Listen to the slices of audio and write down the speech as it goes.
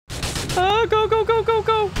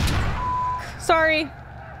Niko. Sorry.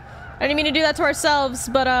 I didn't mean to do that to ourselves,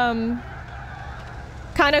 but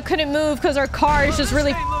kind of couldn't move because our car is just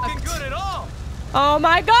really fucked. Oh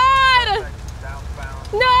my god!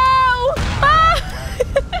 No! Ah!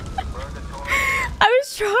 I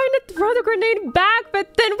was trying to throw the grenade back,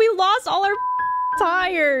 but then we lost all our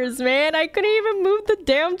tires, man. I couldn't even move the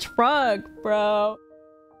damn truck, bro.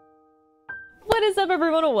 What is up,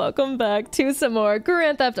 everyone, and welcome back to some more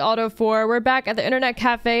Grand Theft Auto 4. We're back at the internet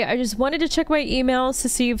cafe. I just wanted to check my emails to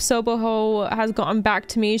see if Soboho has gotten back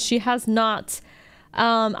to me. She has not.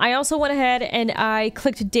 I also went ahead and I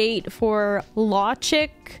clicked date for Law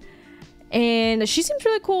Chick, and she seems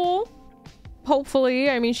really cool. Hopefully.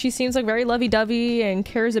 I mean, she seems like very lovey-dovey and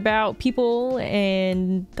cares about people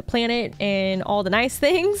and the planet and all the nice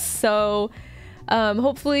things. So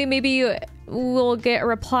hopefully maybe we'll get a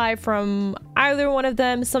reply from either one of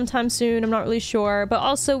them sometime soon. I'm not really sure. But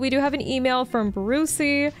also we do have an email from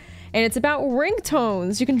Brucey, and it's about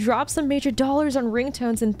ringtones. You can drop some major dollars on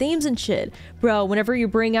ringtones and themes and shit. Bro, whenever you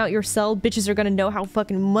bring out your cell, bitches are gonna know how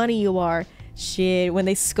fucking money you are. Shit, when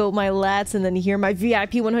they scope my lats and then hear my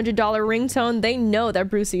VIP $100 ringtone, they know that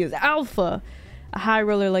Brucey is alpha. A high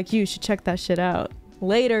roller like you should check that shit out.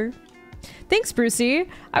 Later. Thanks, Brucey.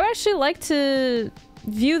 I would actually like to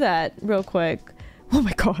view that real quick. Oh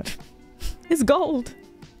my god. It's gold.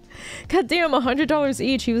 God damn, $100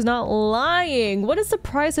 each. He was not lying. What is the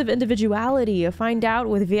price of individuality? Find out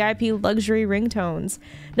with VIP luxury ringtones.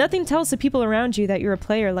 Nothing tells the people around you that you're a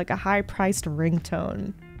player like a high-priced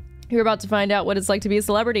ringtone. You're about to find out what it's like to be a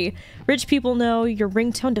celebrity. Rich people know your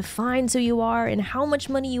ringtone defines who you are and how much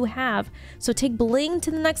money you have. So take bling to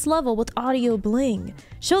the next level with Audio Bling.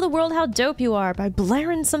 Show the world how dope you are by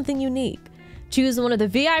blaring something unique. Choose one of the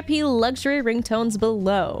VIP luxury ringtones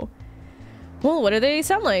below. Well, what do they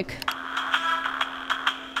sound like?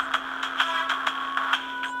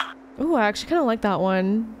 Ooh, I actually kind of like that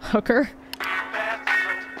one. Hooker.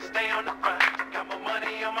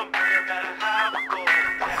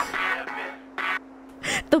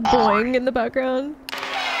 The boing in the background.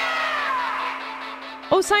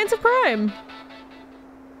 Oh, Signs of Crime.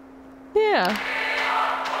 Yeah.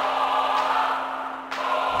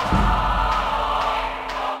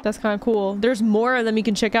 That's kind of cool. There's more of them you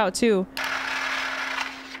can check out too.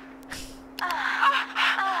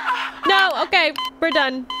 No, okay, we're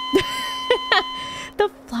done. The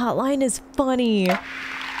flatline is funny.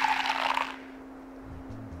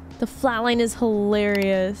 The flatline is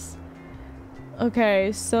hilarious.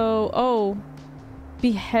 Okay, so, oh,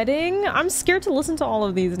 beheading? I'm scared to listen to all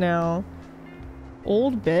of these now.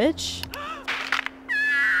 Old bitch?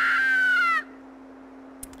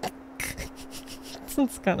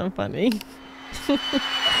 It's kind of funny.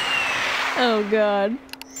 Oh god.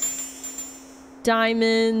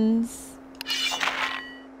 Diamonds.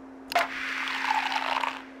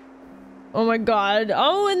 Oh my god.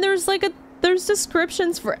 Oh, and there's like there's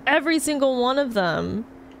descriptions for every single one of them.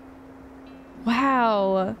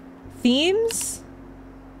 Wow. Themes?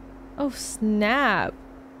 Oh, snap.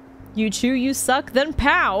 You chew, you suck, then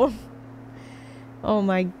pow. Oh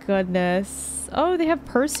my goodness. Oh, they have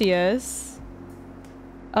Perseus.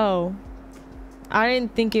 Oh. I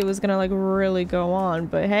didn't think it was gonna like really go on,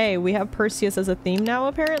 but hey, we have Perseus as a theme now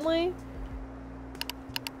apparently.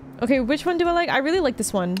 Okay, which one do I like? I really like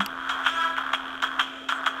this one.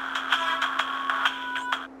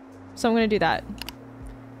 So I'm gonna do that.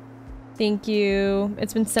 Thank you.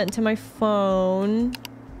 It's been sent to my phone.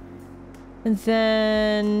 And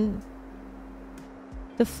then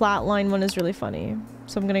the flatline one is really funny.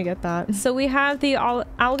 So I'm gonna get that. So we have the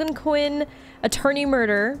Algonquin attorney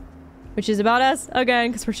murder, which is about us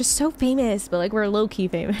again, because we're just so famous, but like we're low-key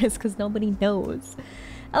famous because nobody knows.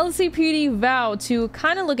 LCPD vow to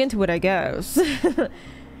kind of look into it, I guess.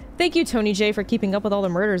 Thank you, Tony J, for keeping up with all the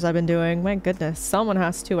murders I've been doing. My goodness, someone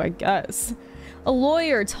has to, I guess. A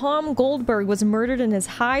lawyer, Tom Goldberg, was murdered in his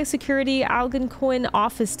high-security Algonquin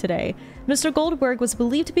office today. Mr. Goldberg was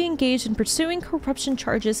believed to be engaged in pursuing corruption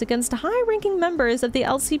charges against high-ranking members of the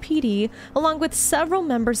LCPD, along with several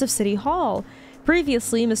members of City Hall.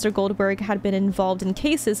 Previously, Mr. Goldberg had been involved in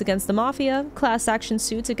cases against the mafia, class action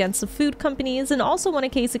suits against the food companies, and also won a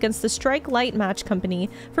case against the Strike Light Match Company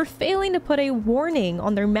for failing to put a warning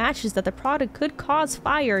on their matches that the product could cause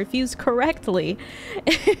fire if used correctly.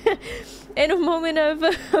 In a moment of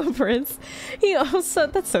avarice, he also—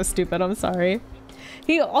 that's so stupid, I'm sorry.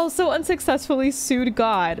 He also unsuccessfully sued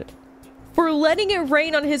God for letting it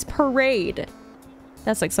rain on his parade.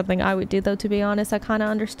 That's like something I would do though, to be honest. I kind of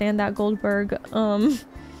understand that, Goldberg.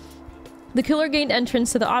 The killer gained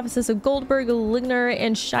entrance to the offices of Goldberg, Ligner,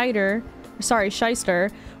 and Shyster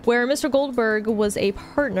where Mr. Goldberg was a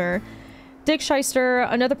partner. Dick Shyster,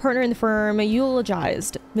 another partner in the firm,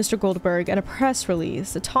 eulogized Mr. Goldberg in a press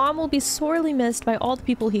release. Tom will be sorely missed by all the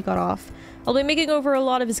people he got off. I'll be making over a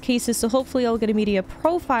lot of his cases, so hopefully I'll get a media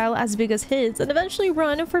profile as big as his and eventually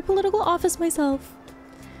run for political office myself.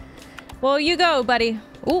 Well, you go, buddy.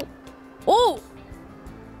 Ooh. Ooh!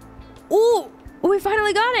 Ooh! We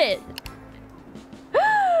finally got it!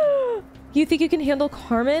 You think you can handle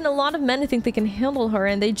Carmen? A lot of men think they can handle her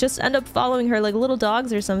and they just end up following her like little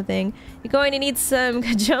dogs or something. You're going to need some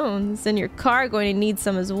Jones and your car going to need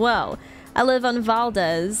some as well. I live on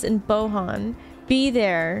Valdez in Bohan. Be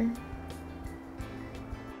there.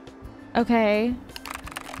 Okay.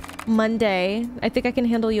 Monday. I think I can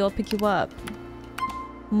handle you. I'll pick you up.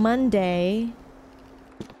 Monday.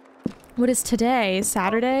 What is today?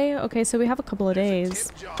 Saturday? Okay, so we have a couple of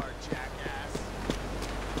days.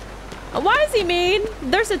 Why is he mean?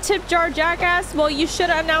 There's a tip jar, jackass. Well, you should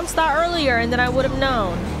have announced that earlier and then I would have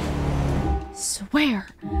known. Swear.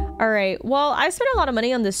 Alright, well, I spent a lot of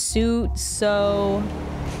money on this suit, so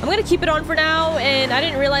I'm gonna keep it on for now, and I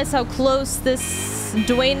didn't realize how close this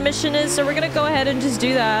Dwayne mission is, so we're gonna go ahead and just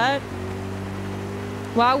do that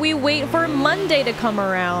while we wait for Monday to come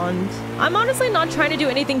around. I'm honestly not trying to do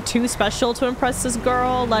anything too special to impress this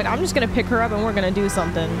girl. Like, I'm just gonna pick her up and we're gonna do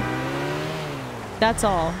something. That's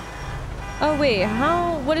all. Oh wait,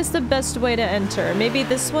 what is the best way to enter? Maybe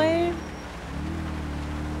this way?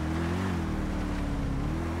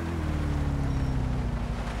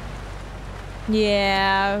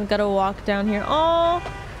 Yeah, gotta walk down here. Oh,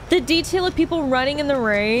 the detail of people running in the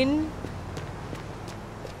rain.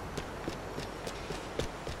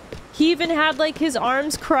 He even had like his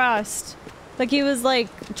arms crossed. Like he was like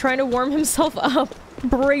trying to warm himself up,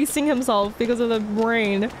 bracing himself because of the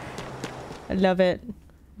rain. I love it.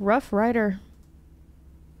 Rough Rider.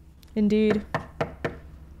 Indeed.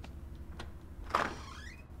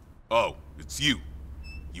 Oh, it's you.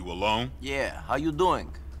 You alone? Yeah, how you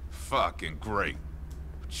doing? Fucking great.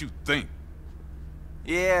 What you think?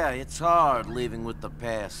 Yeah, it's hard living with the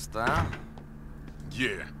past, huh?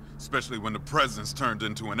 Yeah, especially when the president's turned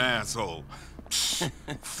into an asshole.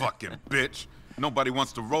 Fucking bitch. Nobody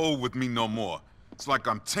wants to roll with me no more. It's like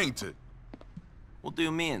I'm tainted. What do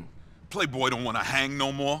you mean? Playboy don't want to hang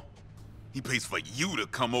no more. He pays for you to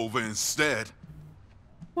come over instead.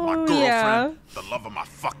 My girlfriend, yeah. the love of my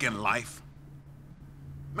fucking life.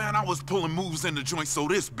 Man, I was pulling moves in the joint so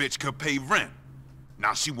this bitch could pay rent.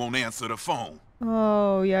 Now she won't answer the phone.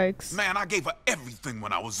 Oh, yikes. Man, I gave her everything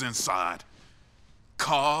when I was inside.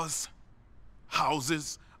 Cars,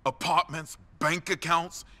 houses, apartments, bank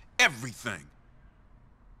accounts, everything.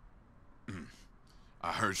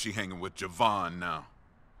 I heard she hanging with Javon now.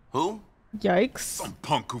 Who? Yikes. Some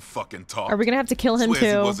punk who fucking talked. Are we gonna have to kill him Swears too?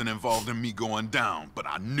 he wasn't involved in me going down, but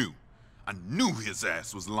I knew his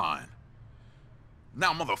ass was lying.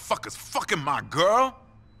 Now motherfuckers fucking my girl?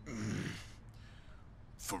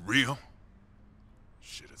 For real?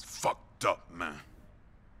 Shit is fucked up, man.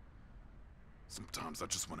 Sometimes I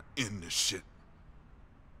just want to end this shit.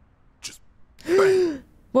 Just bang.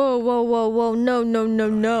 Whoa, whoa, whoa, whoa. No, no, no,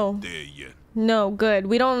 no. There yet. No, good.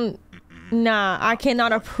 We don't... Nah, I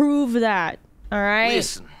cannot approve that. Alright?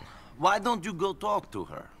 Listen, why don't you go talk to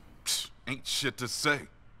her? Psh, ain't shit to say.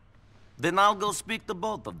 Then I'll go speak to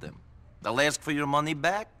both of them. They'll ask for your money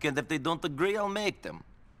back, and if they don't agree, I'll make them.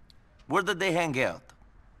 Where did they hang out?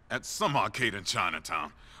 At some arcade in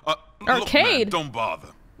Chinatown. Arcade? Look, man, don't bother.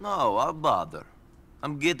 No, I'll bother.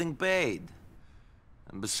 I'm getting paid.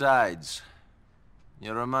 And besides,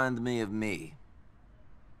 you remind me of me.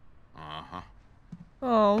 Uh-huh.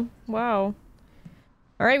 Oh, wow.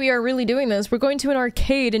 Alright, we are really doing this. We're going to an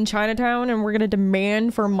arcade in Chinatown and we're gonna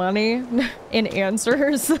demand for money and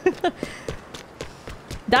answers.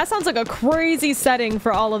 That sounds like a crazy setting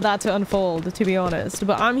for all of that to unfold, to be honest.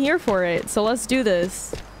 But I'm here for it, so let's do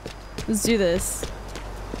this. Let's do this.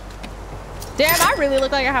 Damn, I really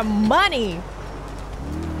look like I have money!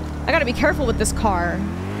 I gotta be careful with this car.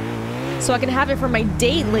 So I can have it for my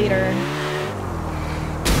date later.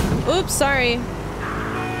 Oops, sorry.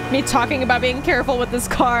 Me talking about being careful with this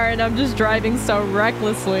car and I'm just driving so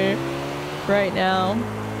recklessly right now.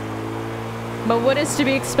 But what is to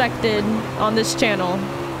be expected on this channel?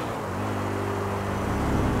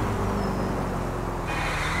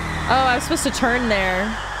 Oh, I was supposed to turn there.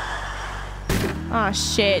 Ah,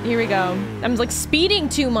 shit. Here we go. I'm like speeding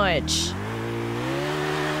too much.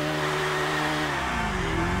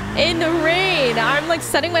 In the rain. I'm like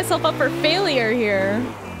setting myself up for failure here.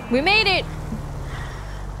 We made it.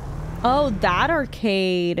 Oh, that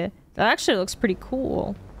arcade. That actually looks pretty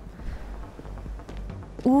cool.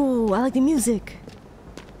 Ooh, I like the music.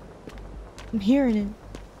 I'm hearing it.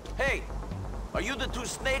 Hey, are you the two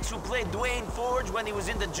snakes who played Dwayne Forge when he was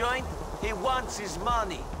in the joint? He wants his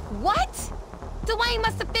money. What? Dwayne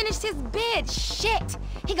must have finished his bid. Shit.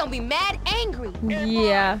 He gonna be mad angry.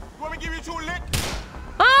 Yeah. Want me to give you 2 lick?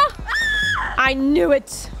 Ah! I knew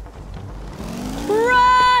it.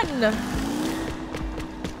 Run!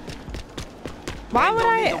 Why would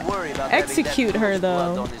I execute her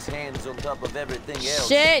though?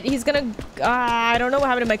 Shit, he's gonna. I don't know what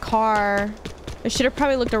happened to my car. I should have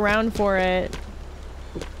probably looked around for it.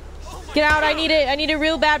 Get out! I need it. I need it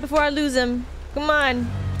real bad before I lose him. Come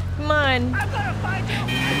on, come on.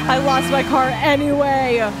 I lost my car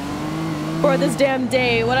anyway. For this damn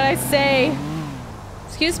day. What did I say?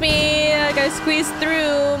 Excuse me. I gotta squeeze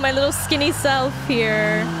through my little skinny self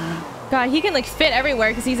here. God, he can like fit everywhere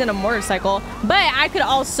because he's in a motorcycle. But I could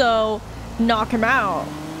also knock him out,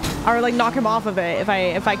 or like knock him off of it if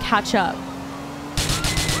I catch up.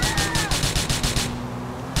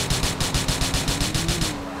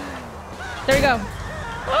 There we go.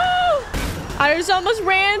 Oh! I just almost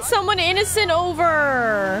ran someone innocent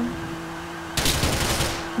over.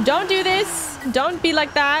 Don't do this. Don't be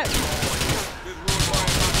like that.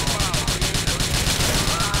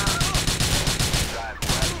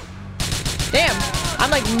 Damn,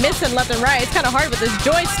 I'm like missing left and right. It's kind of hard with this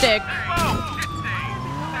joystick.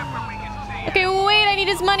 Okay, wait, I need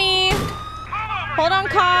his money. Hold on,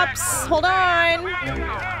 cops. Hold on.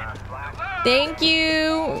 Thank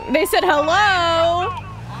you. They said hello.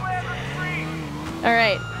 All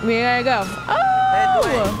right, we gotta go. Hey,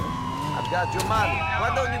 Dwayne, Oh! I've got your money.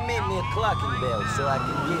 Why don't you make me a clocking bell so I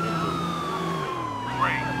can give it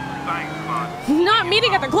to you? Not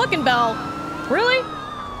meeting at the Clucking Bell. Really?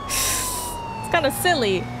 Kind of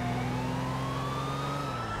silly.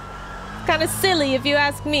 Kind of silly if you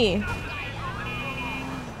ask me.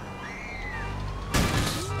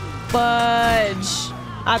 Fudge.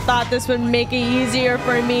 I thought this would make it easier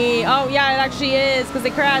for me. Oh yeah, it actually is because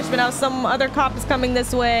they crashed, but now some other cop is coming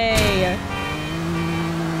this way.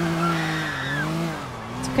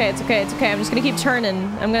 It's okay, it's okay, it's okay. I'm just gonna keep turning.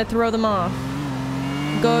 I'm gonna throw them off.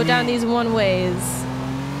 Go down these one ways.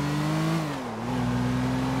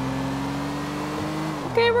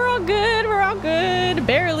 Okay, we're all good. We're all good.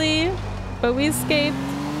 Barely. But we escaped.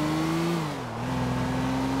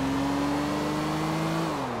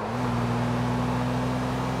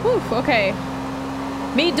 Whew, okay.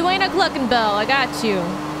 Meet Dwayne at Cluckenbell. I got you.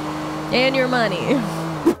 And your money.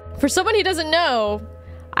 For someone who doesn't know,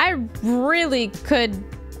 I really could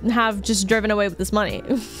have just driven away with this money.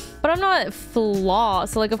 But I'm not flawed.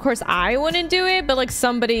 So, like, of course I wouldn't do it. But, like,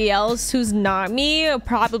 somebody else who's not me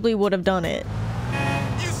probably would have done it.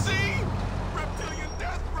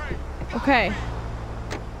 Okay.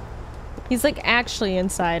 He's like actually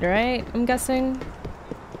inside, right? I'm guessing.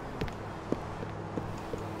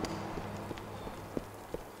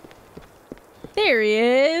 There he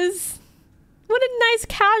is. What a nice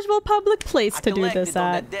casual public place to do this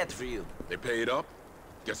at. Debt for you. They paid up?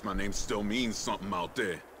 Guess my name still means something out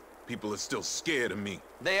there. People are still scared of me.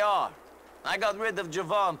 They are. I got rid of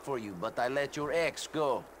Javon for you, but I let your ex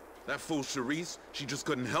go. That fool Charisse, she just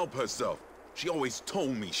couldn't help herself. She always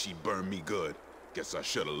told me she'd burn me good. Guess I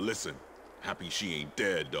should've listened. Happy she ain't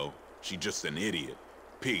dead, though. She just an idiot.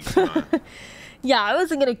 Peace, man. Yeah, I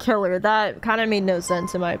wasn't gonna kill her. That kind of made no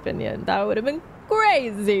sense in my opinion. That would have been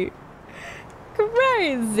crazy.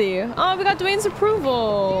 Crazy. Oh, we got Dwayne's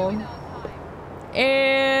approval.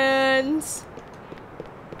 And...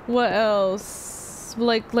 what else?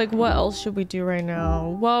 Like, what else should we do right now?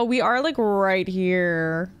 Well, we are, like, right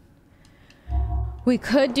here. We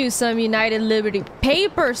could do some United Liberty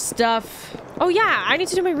paper stuff. Oh yeah, I need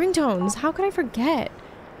to do my ringtones. How could I forget?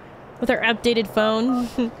 With our updated phone.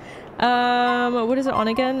 What is it on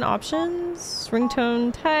again? Options?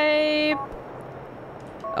 Ringtone type.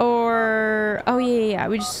 Or... oh yeah,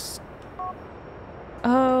 we just...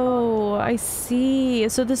 oh, I see.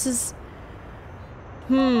 So this is...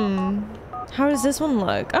 how does this one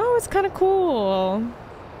look? Oh, it's kind of cool.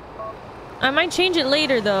 I might change it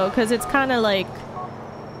later though, because it's kind of like...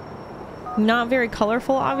 not very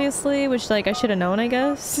colorful, obviously, which, like, I should have known, I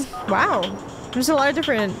guess. Wow. There's a lot of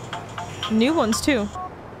different new ones, too.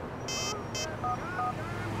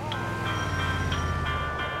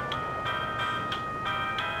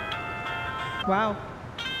 Wow.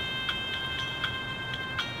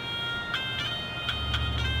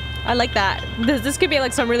 I like that. This could be,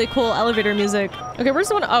 like, some really cool elevator music. Okay, where's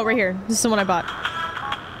the one? Oh, right here. This is the one I bought.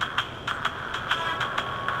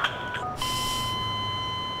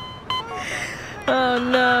 Oh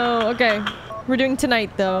no. Okay. We're doing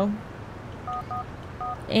tonight though.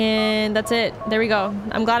 And that's it. There we go.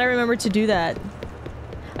 I'm glad I remembered to do that.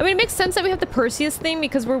 I mean, it makes sense that we have the Perseus thing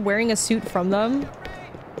because we're wearing a suit from them.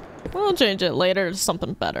 We'll change it later to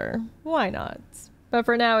something better. Why not? But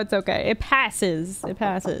for now, it's okay. It passes. It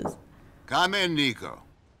passes. Come in, Niko.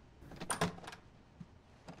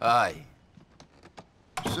 Aye.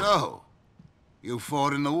 So, you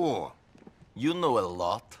fought in the war? You know a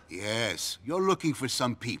lot. Yes, you're looking for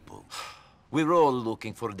some people. We're all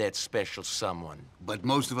looking for that special someone. But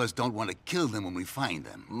most of us don't want to kill them when we find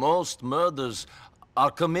them. Most murders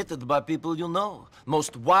are committed by people you know.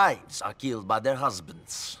 Most wives are killed by their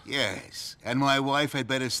husbands. Yes, and my wife had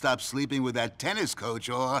better stop sleeping with that tennis coach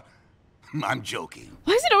or... I'm joking.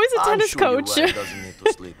 Why is it always a tennis coach? Your wife doesn't need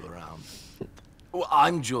to sleep around. Well,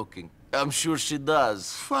 I'm joking. I'm sure she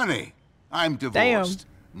does. Funny. I'm divorced. Damn.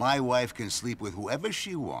 My wife can sleep with whoever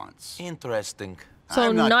she wants. Interesting. So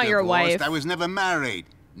I'm not your divorced. wife. I was never married.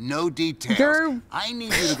 No details. I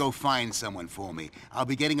need you to go find someone for me. I'll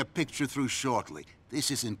be getting a picture through shortly. This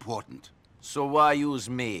is important. So why use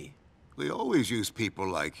me? We always use people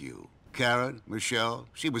like you. Karen, Michelle,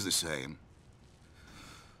 she was the same.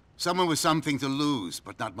 Someone with something to lose,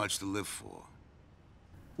 but not much to live for.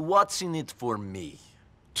 What's in it for me?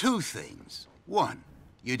 2 things. 1,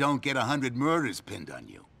 you don't get 100 murders pinned on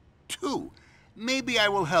you. 2, maybe I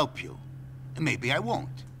will help you. Maybe I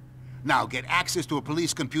won't. Now get access to a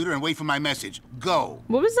police computer and wait for my message. Go.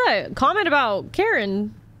 What was that comment about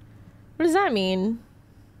Karen? What does that mean?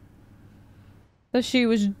 That she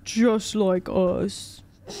was just like us.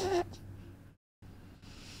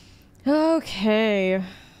 Okay.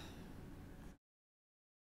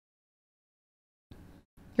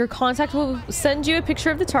 Your contact will send you a picture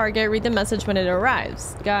of the target. Read the message when it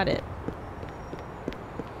arrives. Got it.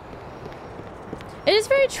 It is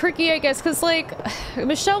very tricky, I guess, because, like,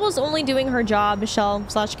 Michelle was only doing her job.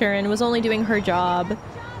 Michelle/Karen was only doing her job.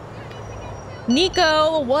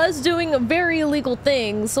 Niko was doing very illegal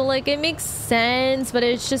things, so, like, it makes sense, but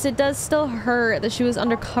it's just, it does still hurt that she was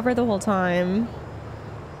undercover the whole time.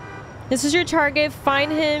 This is your target.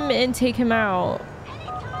 Find him and take him out.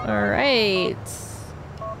 Alright.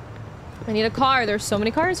 I need a car. There's so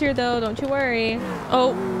many cars here, though. Don't you worry.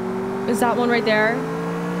 Oh, is that one right there?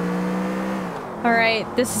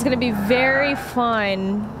 Alright, this is gonna be very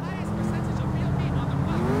fun.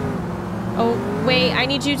 Oh, wait, I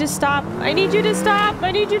need you to stop. I need you to stop.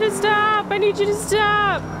 I need you to stop. I need you to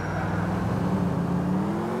stop.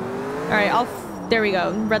 Alright, there we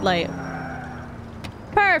go. Red light.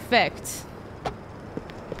 Perfect.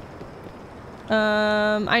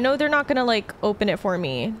 I know they're not gonna, like, open it for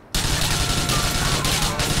me.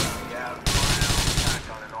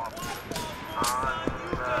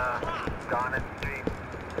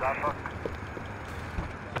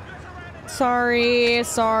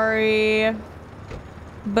 Sorry.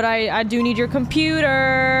 But I do need your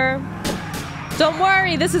computer. Don't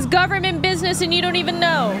worry, this is government business and you don't even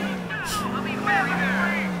know.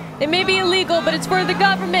 It may be illegal, but it's for the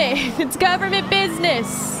government. It's government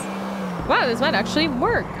business. Wow, this might actually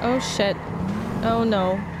work. Oh shit. Oh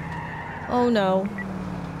no. Oh no.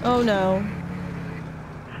 Oh no.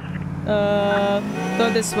 Go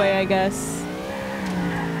this way, I guess.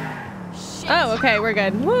 Oh, okay, we're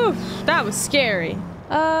good. Woo, that was scary.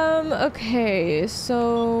 Okay,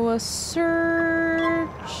 so search.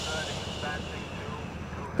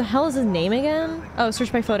 The hell is his name again? Oh,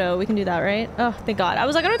 search by photo. We can do that, right? Oh, thank God. I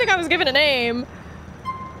was like, I don't think I was given a name.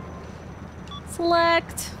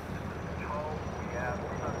 Select.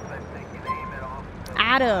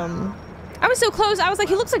 Adam. I was so close. I was like,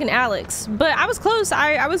 he looks like an Alex, but I was close.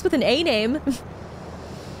 I was with an A name.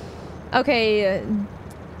 Okay.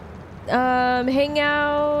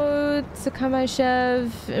 Hangout,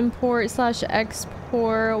 Sakamashev,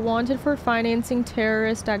 import/export, wanted for financing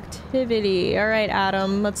terrorist activity. All right,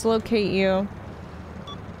 Adam, let's locate you.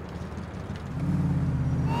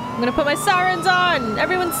 I'm gonna put my sirens on.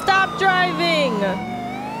 Everyone stop driving.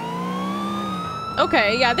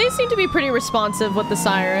 Okay, yeah, they seem to be pretty responsive with the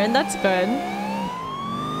siren. That's good.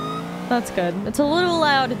 That's good. It's a little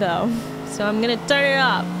loud though, so I'm gonna turn it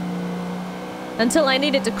up. Until I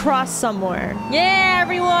need it to cross somewhere. Yeah,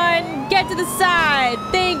 everyone! Get to the side!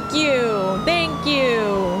 Thank you! Thank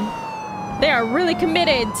you! They are really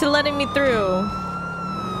committed to letting me through.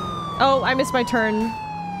 Oh, I missed my turn.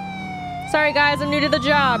 Sorry guys, I'm new to the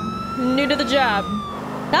job. New to the job.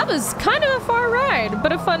 That was kind of a far ride,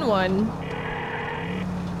 but a fun one.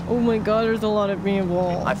 Oh my God, there's a lot of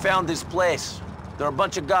people. I found this place. There are a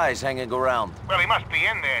bunch of guys hanging around. Well, he must be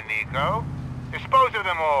in there, Niko. Dispose of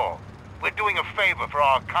them all. We're doing a favor for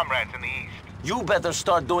our comrades in the East. You better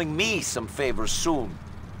start doing me some favors soon.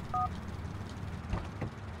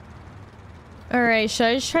 Alright, should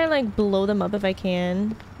I just try and like blow them up if I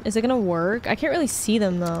can? Is it gonna work? I can't really see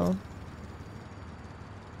them though.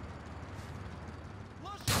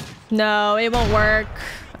 No, it won't work.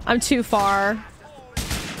 I'm too far.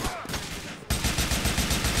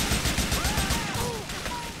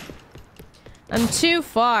 I'm too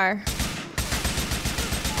far.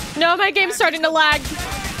 No, my game's starting to lag.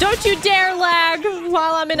 Don't you dare lag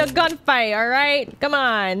while I'm in a gunfight, alright? Come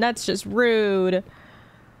on, that's just rude.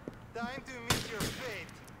 Time to meet your fate.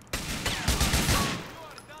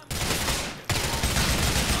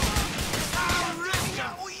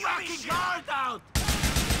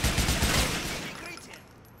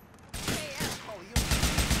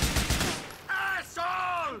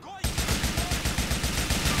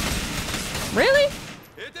 Really?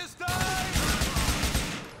 It is time!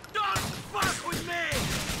 Don't fuck with me!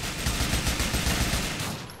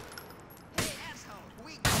 Hey, asshole,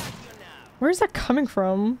 we got you now. Where's that coming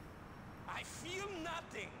from? I feel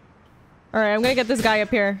nothing. Alright, I'm gonna get this guy up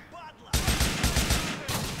here.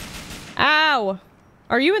 Ow!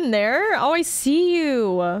 Are you in there? Oh, I see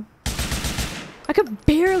you. I could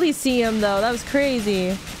barely see him though. That was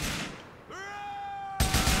crazy.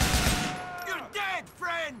 You're dead,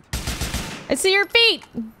 friend! I see your feet!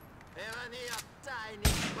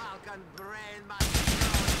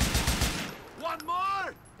 One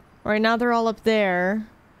more! Alright, now they're all up there.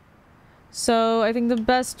 So, I think the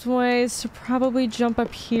best way is to probably jump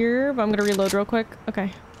up here, but I'm gonna reload real quick.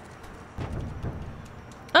 Okay.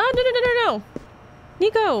 Oh, no, no, no, no, no!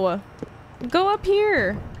 Niko! Go up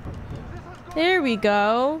here! There we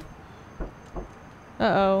go.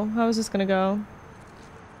 Uh-oh. How is this gonna go?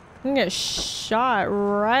 I'm gonna get shot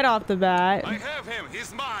right off the bat. I have him.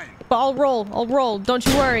 He's mine. But I'll roll. I'll roll. Don't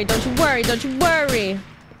you worry. Don't you worry. Don't you worry.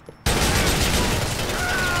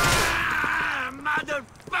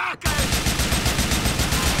 Motherfucker!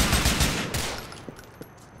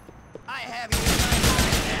 I have you,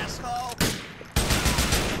 asshole!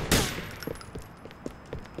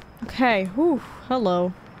 Okay. Whew.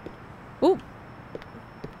 Hello. Ooh.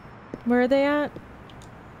 Where are they at?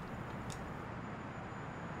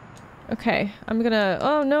 Okay. I'm gonna...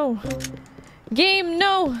 Oh, no. Game,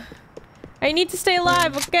 no! I need to stay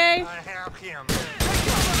alive, okay? I have him.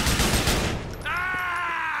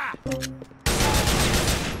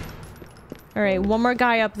 Alright, one more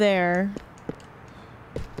guy up there.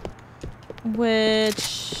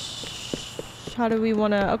 Which... How do we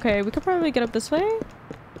want to... Okay, we could probably get up this way?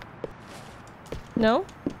 No?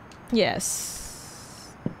 Yes.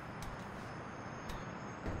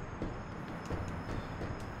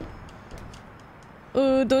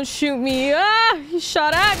 Oh, don't shoot me. Ah! He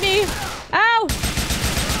shot at me! Ow!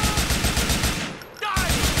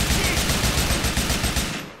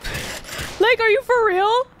 Like, are you for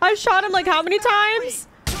real? I shot him like how many times?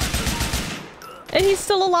 And he's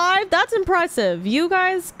still alive? That's impressive. You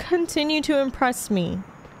guys continue to impress me.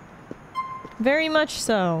 Very much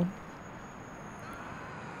so.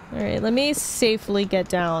 Alright, let me safely get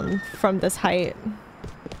down from this height.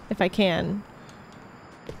 If I can.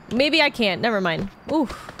 Maybe I can't. Never mind. Ooh,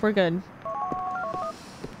 we're good.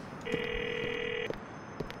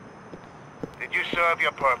 Did you serve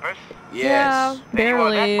your purpose? Yeah, Then you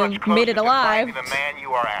are that barely much closer made it to alive. finding the man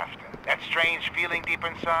you are after. That strange feeling deep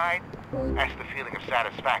inside? That's the feeling of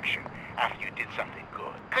satisfaction after you did something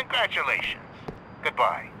good. Congratulations.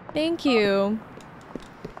 Goodbye. Thank you.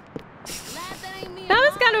 That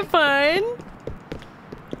was kind of fun.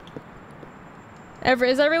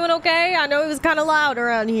 Is everyone okay? I know it was kind of loud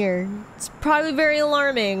around here. It's probably very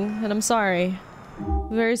alarming, and I'm sorry.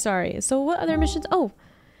 Very sorry. So what other missions? Oh,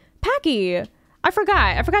 Packy. I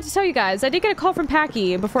forgot to tell you guys. I did get a call from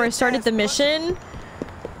Packy before I started the mission.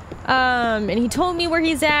 And he told me where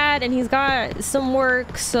he's at, and he's got some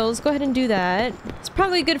work, so let's go ahead and do that. It's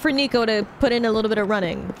probably good for Niko to put in a little bit of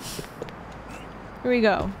running. Here we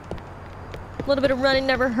go. A little bit of running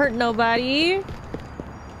never hurt nobody.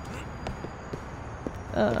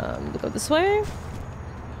 Go this way.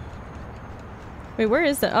 Wait, where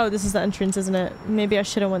is that? Oh, this is the entrance, isn't it? Maybe I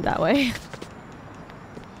should have went that way.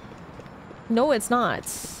 No, it's not.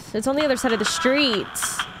 It's on the other side of the street.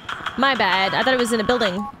 My bad. I thought it was in a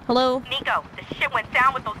building. Hello? Niko, the shit went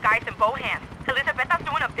down with those guys in Bohan. Elizabeta's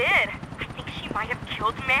doing a bid. I think she might have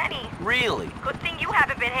killed Manny. Really? Good thing you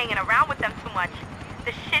haven't been hanging around with them too much.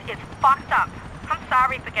 The shit is fucked up. I'm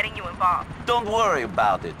sorry for getting you involved. Don't worry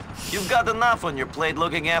about it. You've got enough on your plate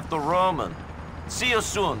looking after Roman. See you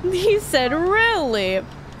soon. He said, really?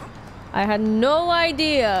 I had no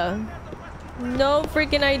idea. No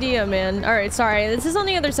freaking idea, man. Alright, sorry. This is on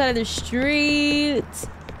the other side of the street.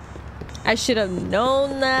 I should have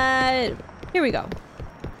known that. Here we go.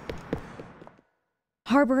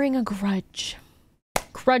 Harboring a grudge.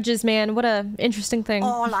 Grudges, man. What a interesting thing.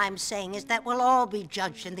 All I'm saying is that we'll all be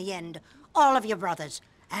judged in the end. All of your brothers.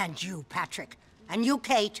 And you, Patrick. And you,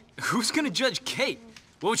 Kate. Who's gonna judge Kate?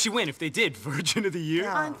 What would she win if they did? Virgin of the Year?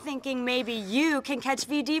 I'm thinking maybe you can catch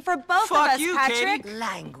VD for both Fuck of us, you, Patrick. Katie.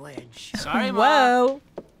 Language. Sorry, Ma. Whoa.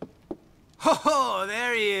 Oh,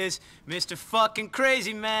 there he is. Mr. fucking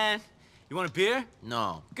Crazy Man. You want a beer?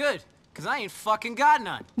 No. Good, because I ain't fucking got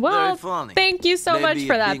none. Well, Very funny. thank you so much Maybe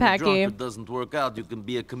for if that, being a Packy. drunkard doesn't work out, you can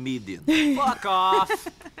be a comedian. Fuck off.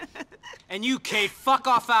 And you, Kate, fuck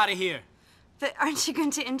off out of here. But aren't you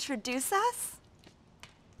going to introduce us?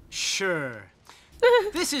 Sure.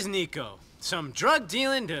 This is Niko, some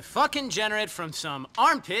drug-dealing to fucking degenerate from some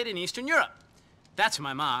armpit in Eastern Europe. That's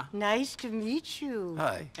my ma. Nice to meet you.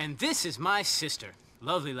 Hi. And this is my sister.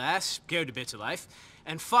 Lovely lass, scared to bits of life.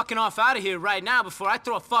 And fucking off out of here right now before I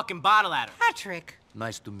throw a fucking bottle at her. Patrick.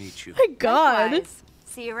 Nice to meet you. My God. Likewise.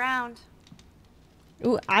 See you around.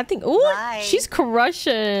 Ooh, I think. Ooh, Bye. she's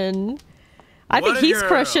crushing. I What think a he's girl.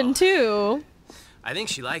 crushing too. I think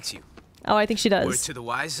she likes you. Oh, I think she Word does. to the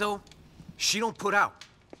wise, though, she don't put out.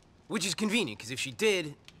 Which is convenient, because if she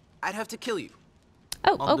did, I'd have to kill you.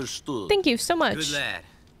 Oh, Understood. thank you so much. Good lad.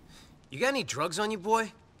 You got any drugs on you,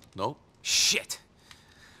 boy? No? Shit.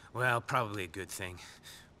 Well, probably a good thing.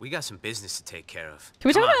 We got some business to take care of. Can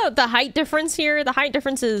we Come talk on. about the height difference here? The height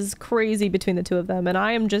difference is crazy between the two of them, and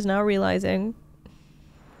I am just now realizing.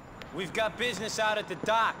 We've got business out at the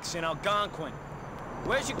docks in Algonquin.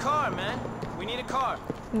 Where's your car, man? We need a car.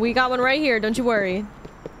 We got one right here, don't you worry.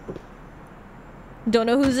 Don't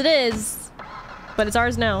know whose it is, but it's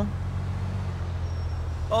ours now.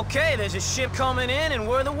 Okay, there's a ship coming in and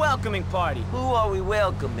we're the welcoming party. Who are we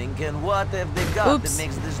welcoming and what have they got Oops. that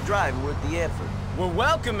makes this drive worth the effort? We're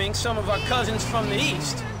welcoming some of our cousins from the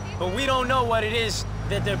east, but we don't know what it is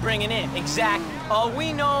that they're bringing in, exactly. All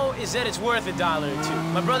we know is that it's worth $1 or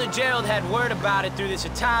 $2. My brother Gerald had word about it through this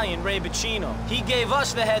Italian, Ray Bacino. He gave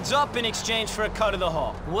us the heads up in exchange for a cut of the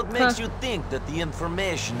haul. What makes you think that the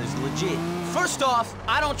information is legit? First off,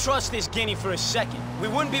 I don't trust this guinea for a second. We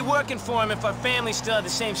wouldn't be working for him if our family still had the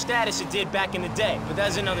same status it did back in the day, but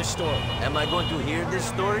that's another story. Am I going to hear this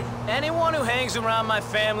story? Anyone who hangs around my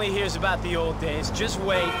family hears about the old days. Just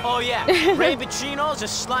wait. Oh yeah, Ray Bacino's a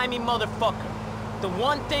slimy motherfucker. The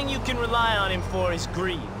one thing you can rely on him for is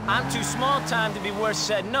greed. I'm too small time to be worth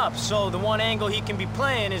setting up, so the one angle he can be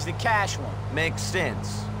playing is the cash one. Makes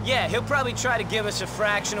sense. Yeah, he'll probably try to give us a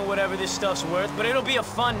fraction of whatever this stuff's worth, but it'll be a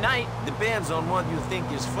fun night. Depends on what you think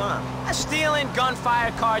is fun. Stealing,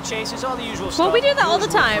 gunfire, car chases, all the usual stuff. Well, we do that all the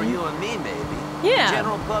Usual time. For you and me, maybe. Yeah.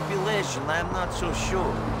 General population, I'm not so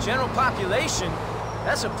sure. General population?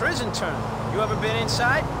 That's a prison term. You ever been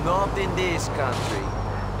inside? Not in this country.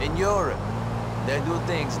 In Europe. They do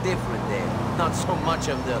things different there. Not so much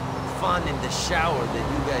of the fun in the shower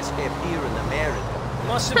that you guys have here in America.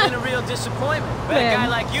 Must have been a real disappointment. Bet a Man. guy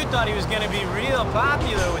like you thought he was gonna be real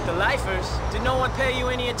popular with the lifers. Did no one pay you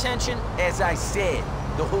any attention? As I said,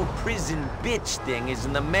 the whole prison bitch thing is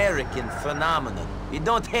an American phenomenon. It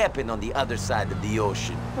don't happen on the other side of the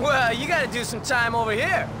ocean. Well, you gotta do some time over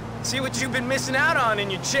here. See what you've been missing out on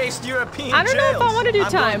in your chaste European I don't know if I jails. want to do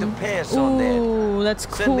I'm time. going to pass on that. Ooh, that's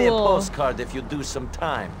cool. Send me a postcard if you do some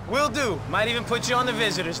time. Will do. Might even put you on the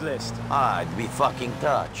visitors list. I'd be fucking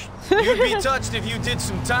touched. You'd be touched if you did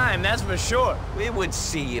some time, that's for sure. We would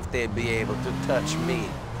see if they'd be able to touch me.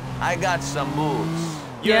 I got some moves.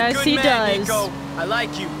 You're Yes, a good he man, does. Niko. I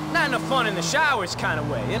like you. Not in a fun in the showers kind of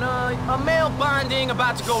way. You know, a male bonding,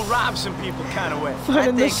 about to go rob some people kind of way. Fun I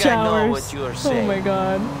in the think I know showers. what you are Oh saying. my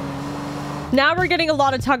god. Now we're getting a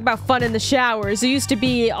lot of talk about fun in the showers. It used to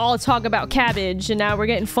be all talk about cabbage, and now we're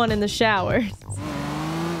getting fun in the shower.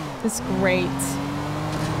 It's great.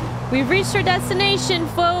 We've reached our destination,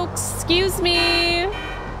 folks. Excuse me.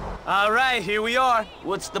 All right, here we are.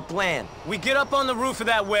 What's the plan? We get up on the roof of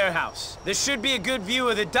that warehouse. There should be a good view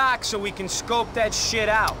of the dock so we can scope that shit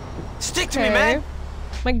out. Stick to me, man.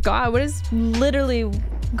 My god, what is literally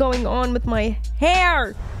going on with my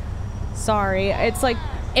hair? Sorry, it's like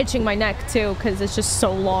itching my neck too because it's just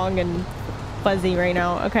so long and fuzzy right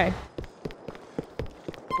now. Okay.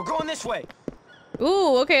 We're going this way.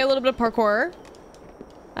 Ooh, okay, a little bit of parkour.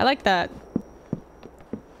 I like that.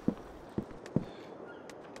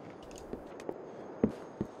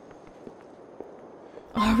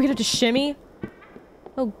 Oh, are we gonna just shimmy?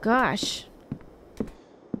 Oh gosh.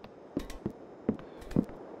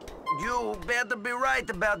 You better be right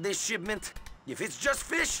about this shipment. If it's just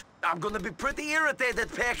fish, I'm gonna be pretty irritated,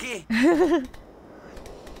 Packy.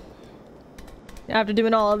 After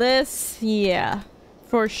doing all of this, yeah,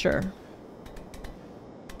 for sure.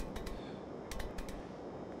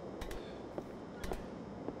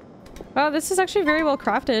 Wow, this is actually very well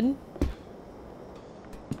crafted.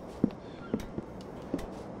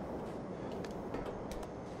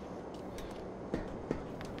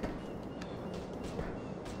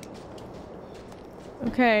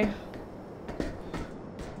 Okay.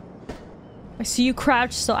 I see you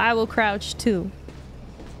crouch, so I will crouch too.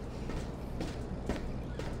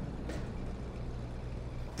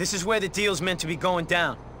 This is where the deal's meant to be going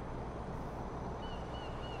down.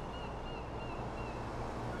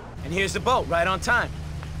 And here's the boat, right on time.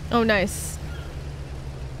 Oh, nice.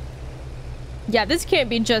 Yeah, this can't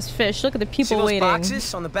be just fish. Look at the people See those waiting.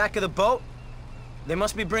 boxes on the back of the boat? They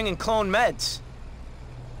must be bringing clone meds.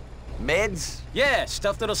 Meds? Yeah,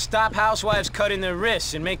 stuff that'll stop housewives cutting their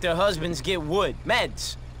wrists and make their husbands get wood.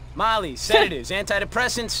 Meds. Molly, sedatives,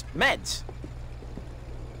 antidepressants, meds.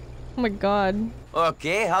 Oh my god.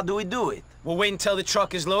 Okay, how do we do it? We'll wait until the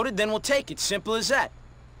truck is loaded, then we'll take it. Simple as that.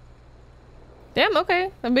 Damn, okay.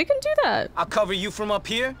 We can do that. I'll cover you from up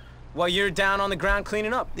here while you're down on the ground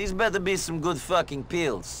cleaning up. These better be some good fucking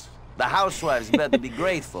pills. The housewives better be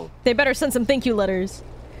grateful. They better send some thank you letters.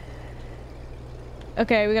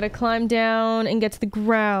 Okay, we gotta climb down and get to the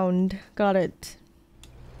ground. Got it.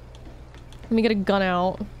 Let me get a gun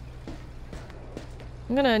out.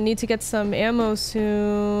 I'm gonna need to get some ammo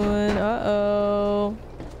soon. Uh-oh.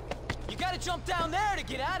 You gotta jump down there to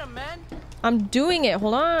get at him, man. I'm doing it.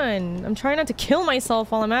 Hold on. I'm trying not to kill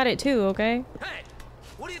myself while I'm at it too, okay? Hey,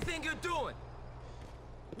 what do you think you're doing?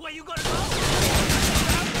 Where you gonna go?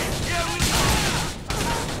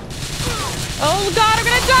 Oh god, I'm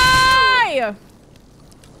gonna die!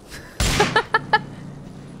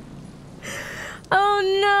 Oh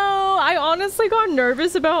no! I honestly got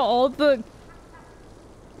nervous about all the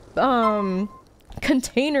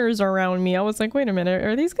containers around me. I was like, wait a minute,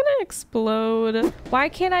 are these gonna explode? Why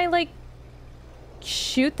can't I like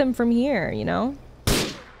shoot them from here, you know?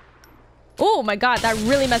 Oh my god, that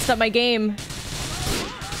really messed up my game.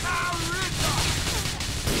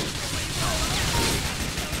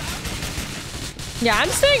 Yeah, I'm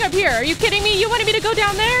staying up here. Are you kidding me? You wanted me to go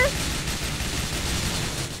down there?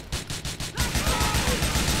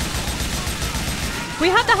 We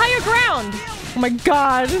have the higher ground. Oh my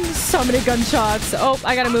god, so many gunshots. Oh,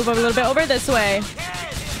 I gotta move over a little bit over this way.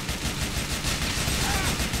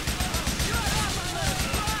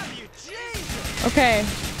 Okay.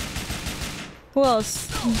 Who else?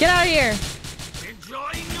 Get out of here.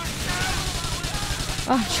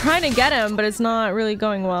 Oh, I'm trying to get him, but it's not really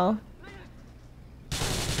going well.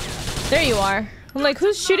 There you are. I'm like,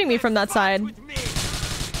 who's shooting me from that side?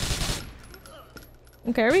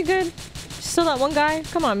 Okay, are we good? Still that one guy?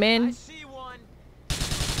 Come on, man.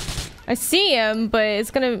 I see him, but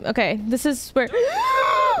it's gonna... Okay, this is where...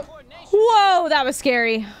 Whoa, that was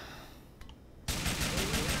scary.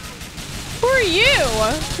 Who are you?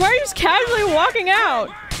 Why are you just casually walking out?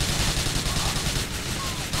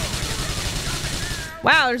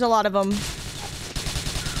 Wow, there's a lot of them.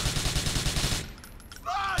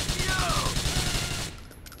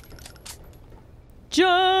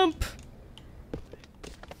 Jump!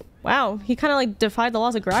 Wow, he kind of like defied the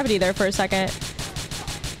laws of gravity there for a second.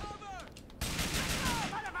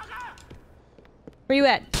 Where you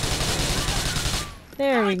at?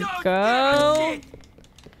 There we go.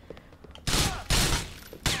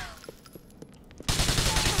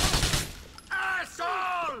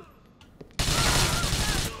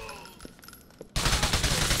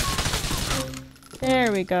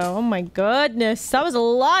 There we go. Oh my goodness, that was a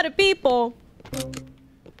lot of people.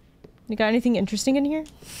 You got anything interesting in here?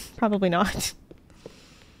 Probably not.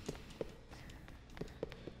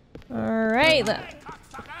 Alright.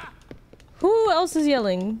 Who else is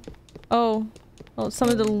yelling? Oh. Oh, some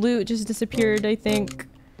of the loot just disappeared, I think.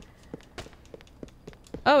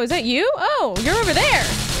 Oh, is that you? Oh, you're over there.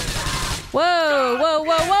 Whoa, whoa,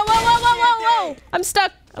 whoa, whoa, whoa, whoa, whoa, whoa, whoa! I'm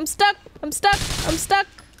stuck. I'm stuck. I'm stuck. I'm stuck.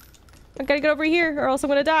 I gotta get over here or else I'm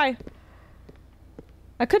gonna die.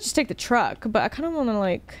 I could just take the truck, but I kind of want to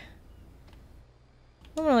like...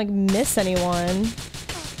 I don't want to like miss anyone.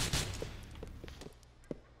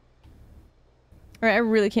 Alright, I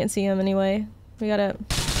really can't see him anyway. We gotta...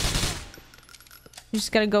 You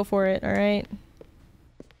just gotta go for it, alright?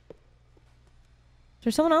 Is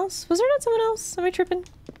there someone else? Was there not someone else? Am I tripping?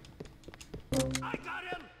 I got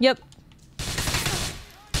him. Yep.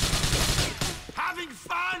 Having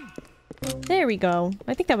fun. There we go.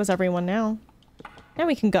 I think that was everyone now. Now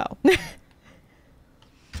we can go.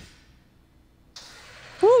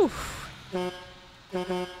 Whew.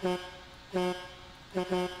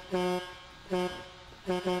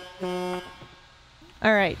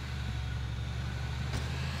 All right.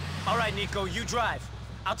 All right, Niko, you drive.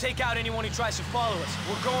 I'll take out anyone who tries to follow us.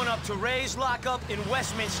 We're going up to Ray's lockup in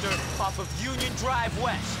Westminster off of Union Drive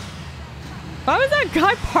West. Why was that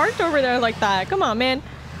guy parked over there like that? Come on, man.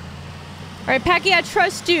 All right, Packy, I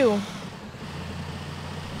trust you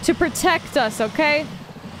to protect us, okay?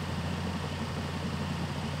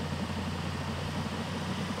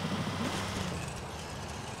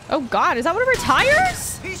 Oh God, is that one of our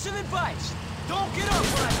tires? Piece of advice. Don't get up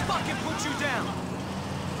when I fucking put you down.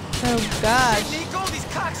 Oh God. Hey, Niko, these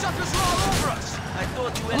cocksuckers are all over us. I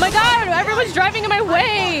thought you. Oh my God, everyone's driving in my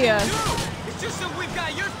way. It's just that we've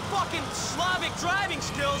got your fucking Slavic driving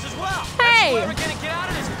skills as well. Hey. We're gonna get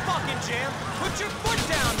out of this fucking jam. Put your foot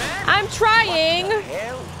down, man. I'm trying. What the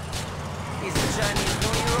hell? Is it Chinese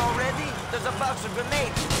New Year already? There's a box of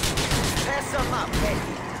grenades. Pass some up,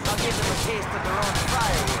 Peggy. I'll give them a taste of their own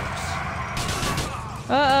fireworks.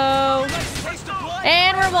 Uh-oh.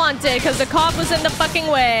 And we're wanted because the cop was in the fucking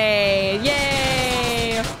way.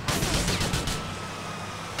 Yay.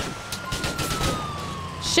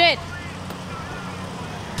 Shit.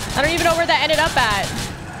 I don't even know where that ended up at.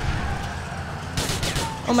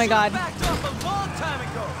 Oh my God.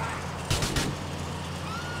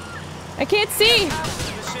 I can't see.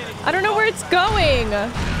 I don't know where it's going.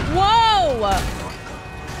 Whoa.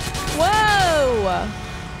 Whoa.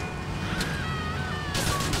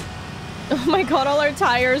 Oh my God, all our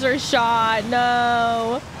tires are shot.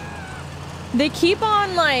 No. They keep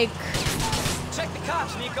on like... Check the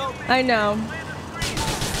cops, Niko. I know.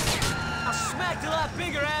 I smacked a lot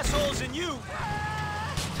bigger assholes than you.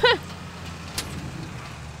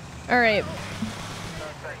 All right.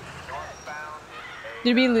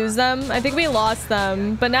 Did we lose them? I think we lost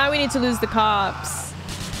them, but now we need to lose the cops.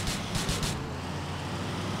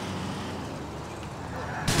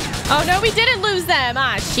 Oh no, we didn't lose them.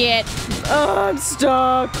 Ah, shit. Oh, I'm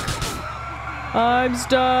stuck. I'm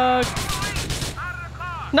stuck.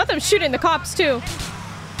 Not them shooting the cops too.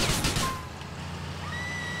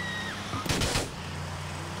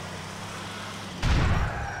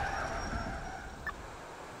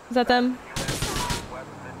 Is that them?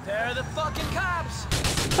 They're the fucking cops.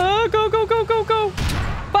 Oh, go, go, go, go, go.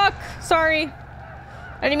 Fuck. Sorry.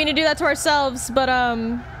 I didn't mean to do that to ourselves, but,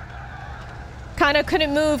 kind of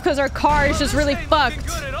couldn't move because our car is just really fucked.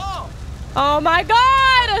 Oh my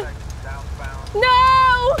God!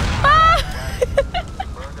 No! Ah!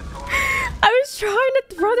 I was trying to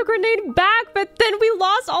throw the grenade back, but then we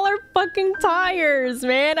lost all our fucking tires,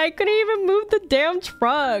 man. I couldn't even move the damn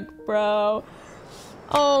truck, bro.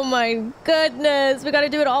 Oh my goodness. We gotta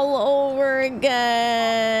do it all over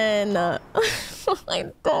again. I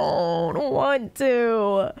don't want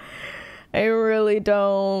to. I really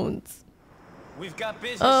don't. We've got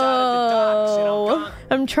business out at the docks, and I'm gone.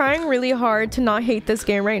 I'm trying really hard to not hate this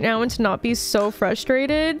game right now and to not be so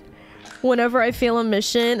frustrated whenever I fail a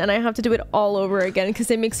mission and I have to do it all over again because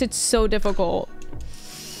it makes it so difficult.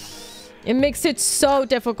 It makes it so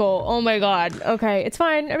difficult. Oh my God. Okay, it's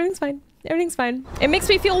fine. Everything's fine. Everything's fine. It makes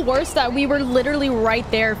me feel worse that we were literally right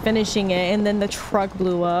there finishing it and then the truck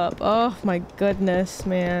blew up. Oh my goodness,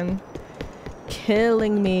 man.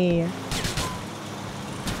 Killing me.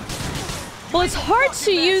 Well, it's hard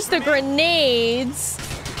to use the grenades.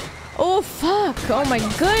 Oh, fuck. Oh my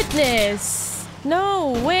goodness.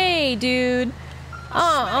 No way, dude.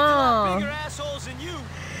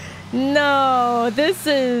 No, this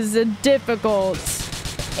is difficult.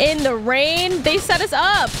 In the rain, they set us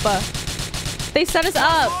up. They set us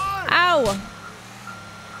up. Ow.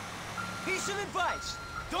 Piece of advice.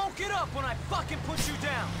 Don't get up when I fucking put you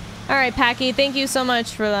down. All right, Packy, thank you so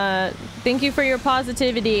much for that. Thank you for your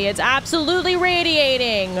positivity. It's absolutely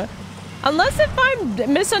radiating. Unless if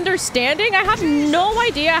I'm misunderstanding, I have no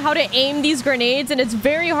idea how to aim these grenades, and it's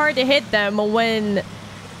very hard to hit them when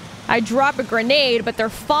I drop a grenade, but they're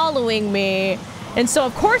following me. And so,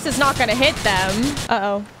 of course, it's not gonna hit them.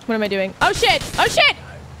 Uh-oh. What am I doing? Oh, shit! Oh, shit!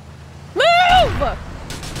 Move!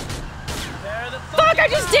 Fuck, I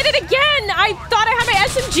just did it again! I thought I had my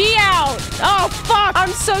SMG out! Oh, fuck!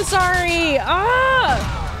 I'm so sorry!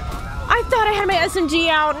 Ah! I thought I had my SMG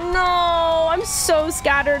out. No! I'm so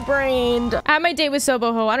scattered-brained. I had my date with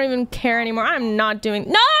Soboho. I don't even care anymore. I'm not doing...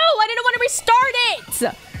 No! I didn't want to restart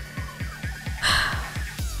it!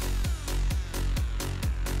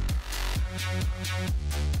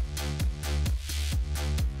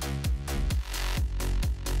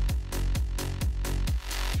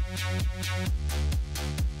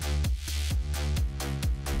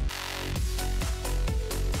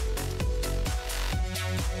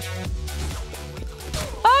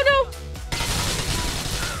 Oh no!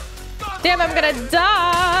 Damn, I'm gonna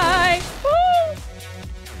die! Woo!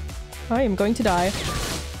 I am going to die.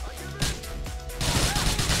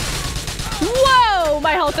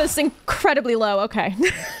 health is incredibly low. Okay.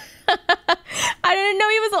 I didn't know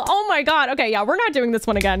he was... Oh my god. Okay, yeah, we're not doing this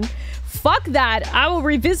one again. Fuck that. I will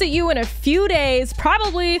revisit you in a few days.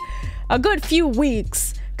 Probably a good few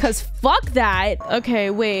weeks. Because fuck that. Okay,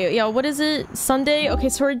 wait. Yeah, what is it? Sunday? Okay,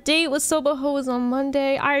 so our date with Soboho is on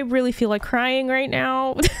Monday. I really feel like crying right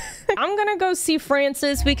now. I'm gonna go see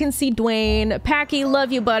Francis. We can see Dwayne. Packy,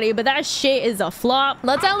 love you, buddy. But that shit is a flop.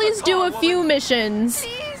 Let's at least do a few missions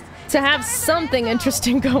to have something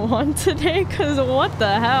interesting go on today. Because what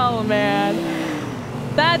the hell,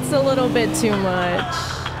 man? That's a little bit too much.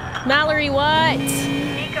 Mallory, what?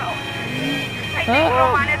 Niko, I think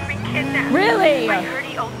Roman has been kidnapped. Really? I heard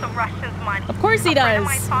he owes some Russians money. Of course he does.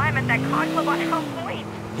 I saw him at that car club on Elm Point.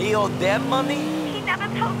 He owed them money? He never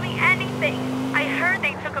told me anything. I heard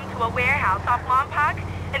they took him to a warehouse off Lompoc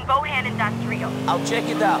and Bohan Industrial. I'll check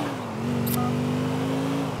it out.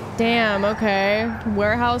 Damn, okay.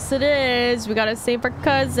 Warehouse it is. We gotta save our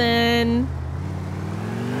cousin.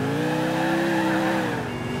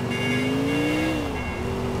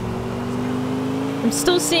 I'm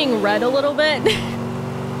still seeing red a little bit.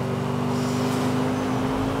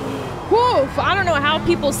 Woof! I don't know how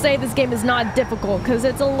people say this game is not difficult, because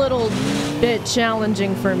it's a little bit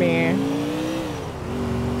challenging for me.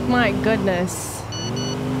 My goodness.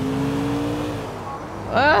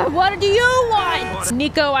 What do you want?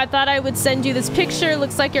 Niko, I thought I would send you this picture.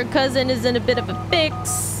 Looks like your cousin is in a bit of a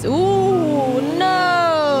fix. Ooh,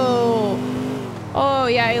 no! Oh,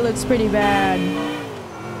 yeah, he looks pretty bad.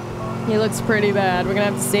 He looks pretty bad. We're gonna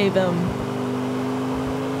have to save him.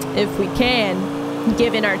 If we can.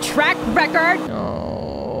 Given our track record.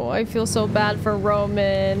 Oh, I feel so bad for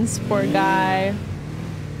Roman. This poor guy.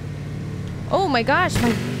 Oh my gosh,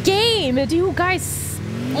 my game! Do you guys...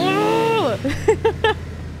 Oh.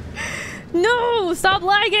 No! Stop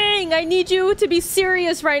lagging! I need you to be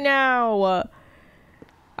serious right now.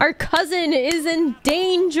 Our cousin is in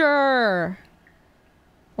danger.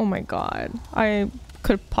 Oh my god. I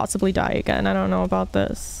could possibly die again. I don't know about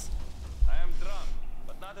this. I am drunk,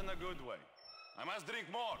 but not in a good way. I must drink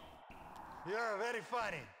more. You're very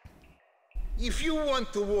funny. If you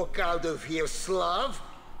want to walk out of here, Slav,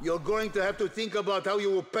 you're going to have to think about how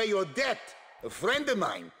you will pay your debt. A friend of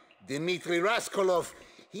mine, Dmitry Raskolov,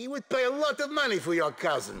 he would pay a lot of money for your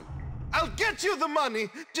cousin. I'll get you the money,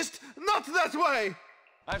 just not that way.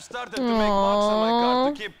 I've started to make marks on my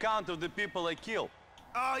card to keep count of the people I kill.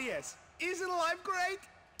 Oh yes, isn't life great?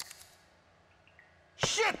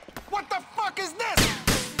 Shit! What the fuck is this?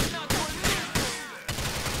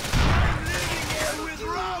 I'm living here with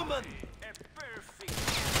Roman.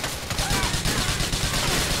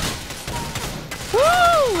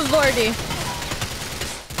 Woo! Lordy.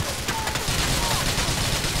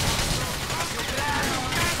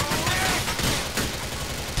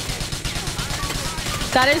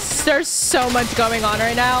 There's so much going on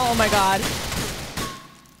right now. Oh my god.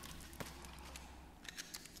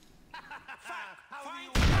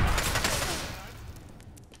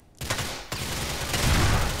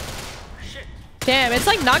 Damn, it's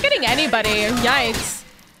like not getting anybody. Yikes.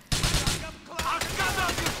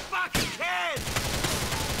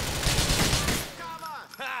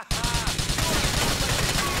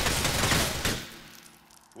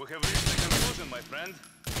 We have reached a conclusion, my friend.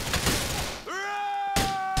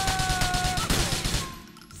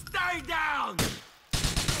 Stay down!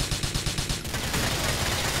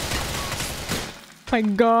 My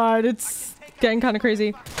god, it's getting kind of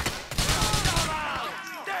crazy.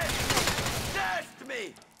 Test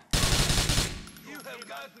me! You have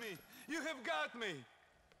got me! You have got me!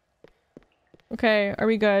 Okay, are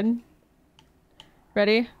we good?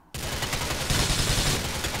 Ready?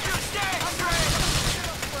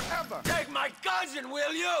 Take my cousin,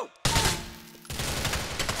 will you?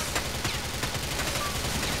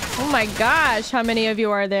 Oh my gosh, how many of you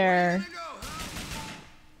are there?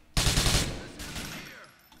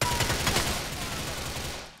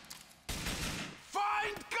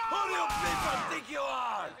 Find cover! Who do you people think you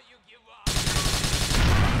are?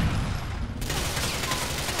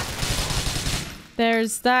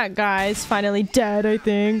 There's that guy's finally dead, I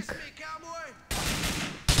think.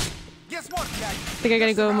 Guess what, Jack? Think I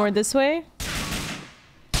gotta go more this way? You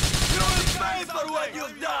will pay for what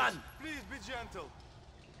you've done! Please be gentle.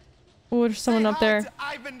 Oh, there's someone up there.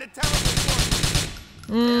 Ivan the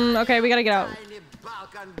Terrible. Okay, we gotta get out. Tiny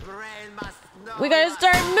Balkan brain must know. We gotta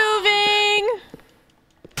start moving!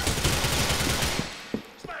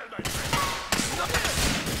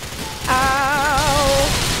 Ow!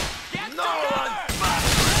 No one!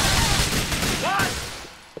 What?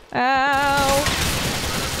 Ow!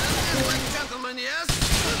 Gentlemen, yes?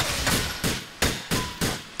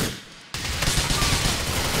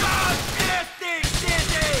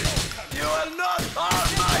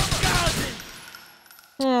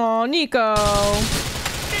 Oh, Niko.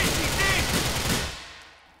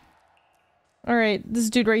 All right, this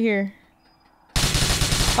dude right here.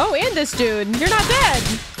 Oh, and this dude. You're not dead.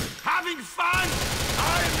 Having fun?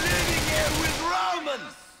 I'm living here with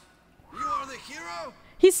Romans. You are the hero?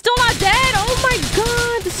 He's still not dead. Oh my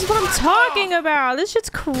god, this is what I'm talking about. This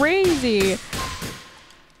shit's crazy.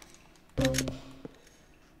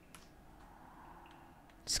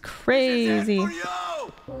 It's crazy.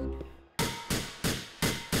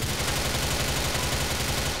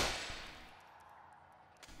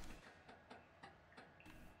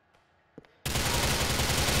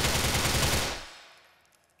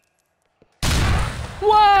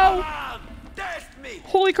 Whoa!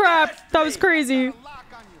 Holy crap, that was crazy.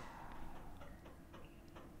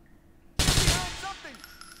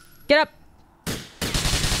 Get up.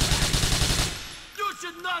 You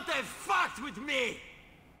should not have fucked with me.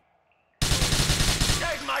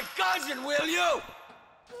 Take my cousin, will you?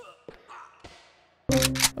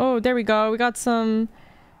 Oh, there we go. We got some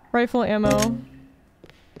rifle ammo.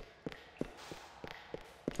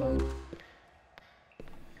 Okay,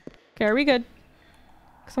 are we good?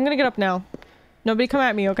 Because I'm gonna get up now. Nobody come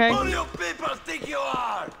at me, okay? Who do you people think you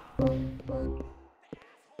are?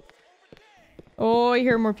 Oh, I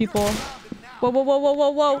hear more people. Whoa, whoa, whoa, whoa, whoa,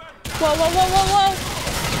 whoa. Whoa, whoa, whoa, whoa, whoa.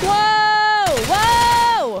 Whoa!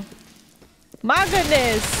 Whoa! My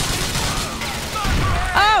goodness.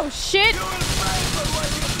 Oh, shit.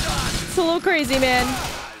 It's a little crazy, man.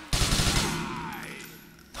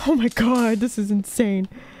 Oh my god, this is insane.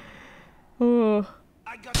 Oh.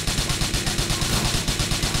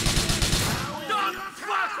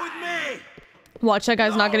 Watch, that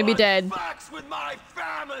guy's not gonna be dead.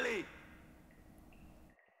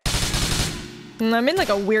 I'm in like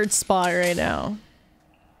a weird spot right now.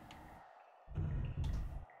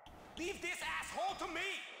 Leave this asshole to me.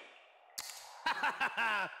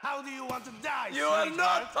 How do you want to die? You are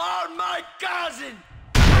not on my cousin.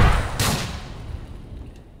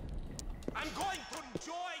 I'm going to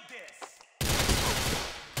enjoy this.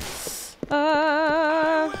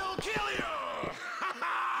 I will kill you.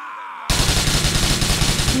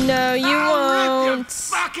 No, you I'll won't. rip your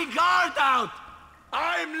fucking heart out.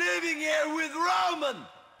 I'm living here with Roman.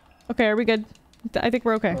 Okay, are we good? I think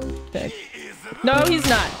we're okay. Good. No, he's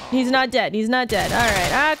not. He's not dead. He's not dead. All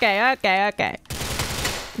right. Okay. Okay. Okay.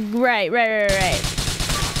 Right. Right. Right. Right.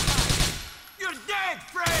 You're dead,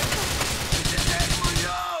 friend. This is dead for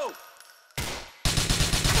you.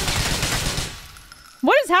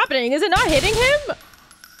 What is happening? Is it not hitting him?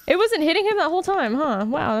 It wasn't hitting him that whole time, huh?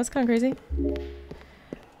 Wow, that's kind of crazy.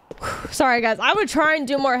 Sorry guys, I would try and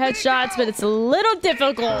do more headshots, but it's a little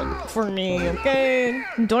difficult for me, okay?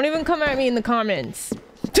 Don't even come at me in the comments.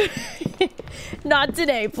 Not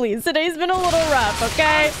today, please. Today's been a little rough,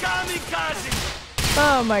 okay?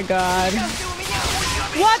 Oh my god.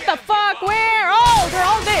 What the fuck? Where? Oh, they're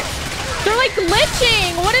all there. They're like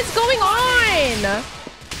glitching. What is going on?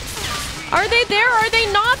 Are they there or are they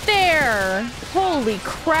not there? Holy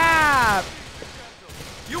crap.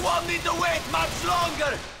 You won't need to wait much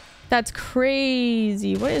longer. That's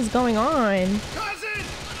crazy. What is going on? Cousin,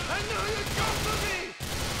 I know you come to me.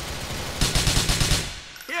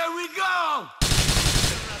 Here we go.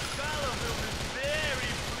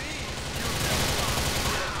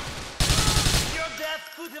 Your death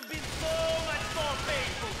could have been so much more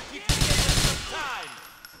painful if you gave us some time.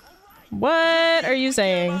 What are you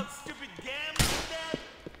saying? Stupid gambling death.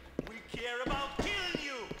 We care about killing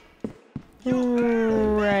you.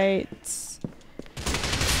 Right.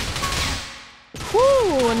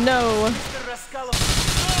 Whoo, no. Mr. Rascallo is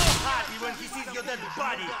so happy when he sees your dead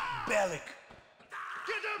body, Bellic.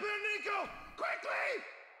 Get up here, Niko!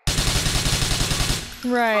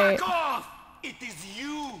 Quickly! Right. Fuck off! It is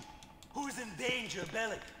you who is in danger,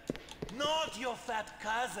 Bellic. Not your fat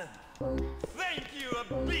cousin. Thank you, a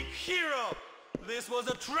big hero! This was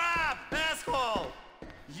a trap, asshole!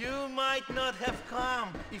 You might not have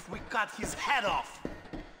come if we cut his head off.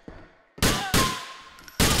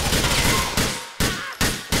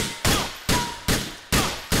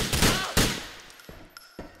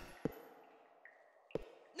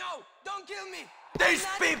 No, don't kill me. These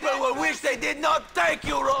people will wish they did not take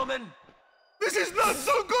you, Roman. This is not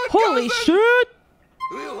so good, Holy cousin. shit!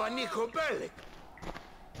 You are Niko Bellic.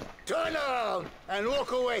 Turn around and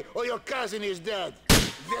walk away, or your cousin is dead.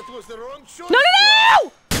 That was the wrong choice. No, no,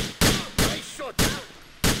 no! Nice shot.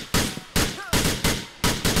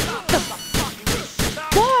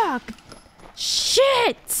 Fuck!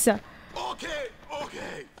 Shit! Okay,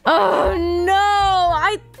 okay. Oh no!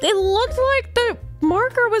 It looked like the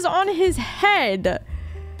marker was on his head,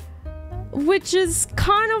 which is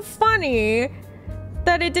kind of funny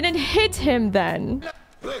that it didn't hit him then.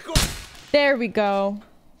 There we go.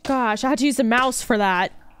 Gosh, I had to use the mouse for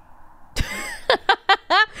that.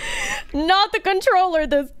 Not the controller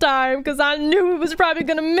this time, because I knew it was probably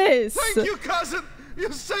gonna miss. Thank you, cousin.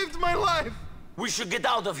 You saved my life. We should get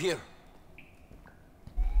out of here.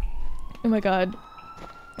 Oh my god.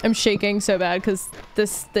 I'm shaking so bad because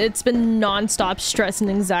it's been non-stop stress and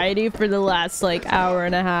anxiety for the last like hour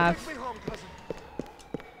and a half.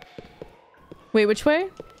 Wait, which way?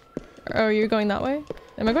 Oh, you're going that way?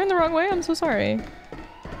 Am I going the wrong way? I'm so sorry.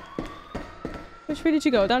 Which way did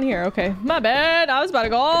you go? Down here. Okay. My bad. I was about to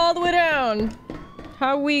go all the way down.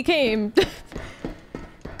 How we came.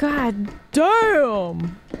 God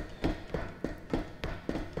damn.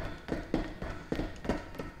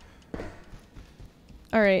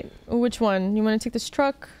 All right. Which one? You want to take this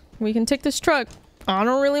truck? We can take this truck. I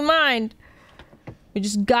don't really mind. We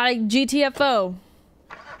just got a GTFO.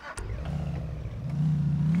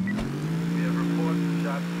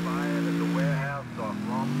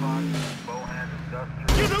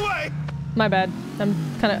 Get away! My bad. I'm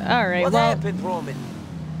kind of... Alright, What well... happened, Roman?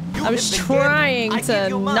 I was trying to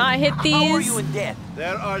not hit these. How are you in debt?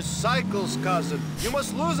 There are cycles, cousin. You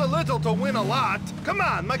must lose a little to win a lot. Come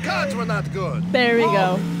on, my cards were not good. There we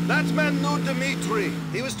go. That man knew Dimitri.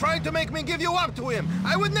 He was trying to make me give you up to him.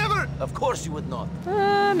 I would never... Of course you would not.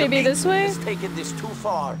 Maybe this way? He's taken this too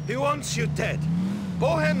far. He wants you dead.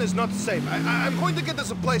 Bohan is not safe. I'm going to get us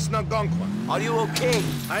a place in Algonquin. Are you okay?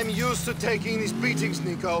 I'm used to taking these beatings,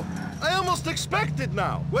 Niko. I almost expect it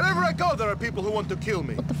now. Wherever I go, there are people who want to kill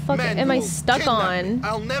me. What the fuck am I stuck on?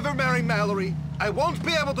 I'll never marry Mallory. I won't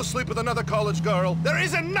be able to sleep with another college girl. There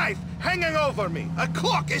is a knife hanging over me. A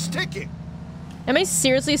clock is ticking. Am I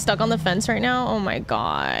seriously stuck on the fence right now? Oh my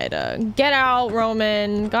god. Get out,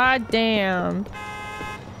 Roman. God damn.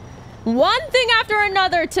 One thing after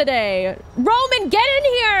another today. Roman, get in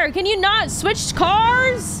here! Can you not switch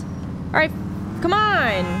cars? Alright, come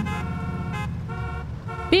on.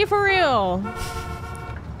 Be for real.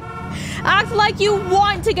 Act like you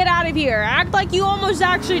want to get out of here. Act like you almost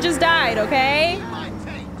actually just died, okay?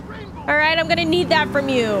 Alright, I'm gonna need that from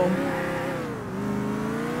you.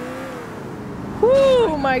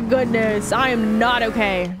 Whew, my goodness. I am not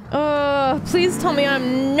okay. Please tell me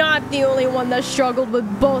I'm not the only one that struggled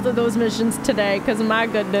with both of those missions today, because my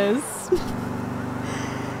goodness.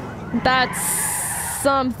 That's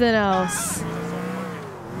something else.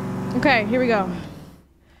 Okay, here we go.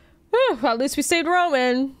 Whew, well, at least we saved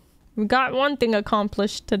Roman. We got one thing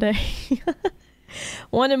accomplished today.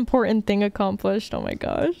 One important thing accomplished. Oh my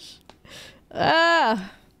gosh.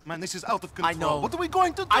 Man, this is out of control. I know. What are we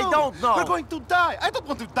going to do? I don't know. We're going to die. I don't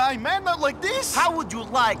want to die, man. Not like this. How would you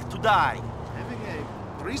like to die? Having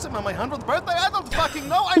a threesome on my 100th birthday? I don't fucking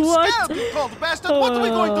know. I'm What? scared, you cold bastard. What are we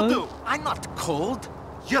going to do? I'm not cold.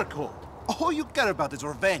 You're cold. All you care about is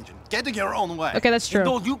revenge and getting your own way. Okay, that's true. And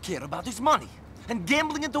all you care about is money and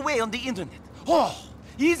gambling it away on the internet. Oh,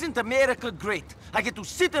 isn't America great? I get to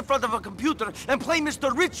sit in front of a computer and play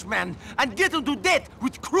Mr. Rich Man and get into debt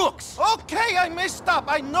with crooks. Okay, I messed up.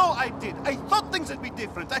 I know I did. I thought things would be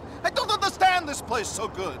different. I don't understand this place so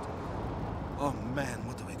good. Oh, man,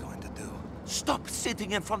 what are we going to do? Stop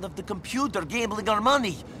sitting in front of the computer gambling our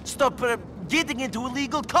money. Stop getting into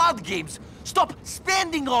illegal card games. Stop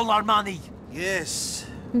spending all our money. Yes.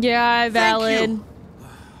 Yeah, valid. Thank you.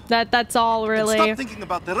 That's all really. And stop thinking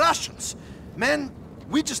about the Russians. Man,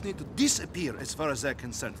 we just need to disappear as far as they're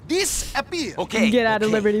concerned. Disappear! Okay, Get out of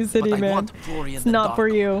okay. Liberty City, but I man. want Florian It's the not for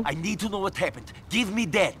Dark. you. I need to know what happened. Give me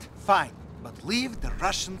that. Fine, but leave the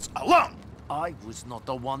Russians alone. I was not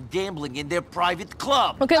the one gambling in their private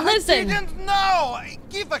club. Okay, I listen. didn't know.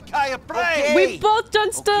 Give a guy a break. Okay. We've both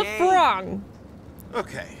done stuff Okay. wrong.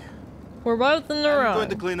 Okay. We're both in the I'm wrong. going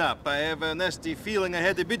to clean up. I have a nasty feeling I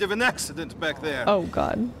had a bit of an accident back there. Oh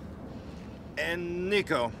god. And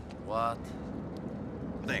Niko, What?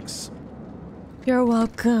 thanks. You're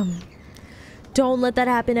welcome. Don't let that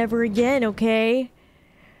happen ever again, okay?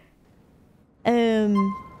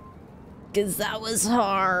 Cause that was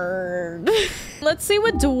hard. Let's see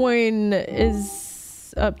what Dwayne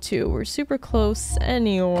is up to. We're super close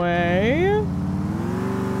anyway.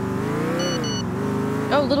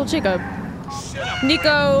 Oh, little Jacob.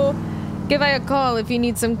 Niko, give I a call if you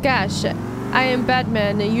need some cash. I am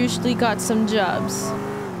Batman. I usually got some jobs.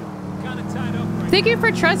 Thank you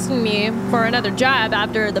for trusting me for another job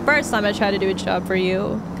after the first time I tried to do a job for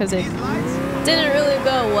you, because it didn't really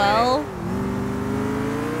go well.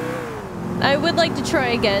 I would like to try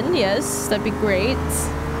again, yes, that'd be great.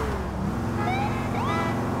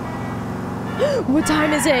 What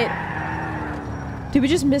time is it? Did we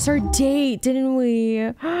just miss our date, didn't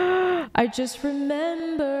we? I just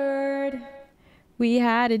remembered we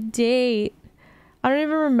had a date. I don't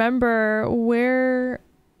even remember where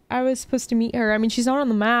I was supposed to meet her. I mean, she's not on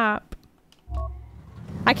the map.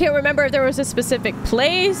 I can't remember if there was a specific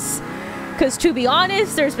place. Because to be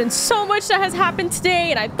honest, there's been so much that has happened today,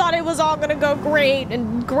 and I thought it was all gonna go great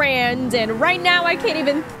and grand, and right now I can't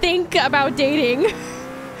even think about dating.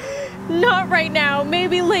 Not right now,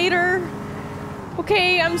 maybe later.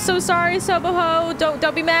 Okay, I'm so sorry, Soboho.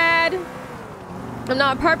 Don't be mad. I'm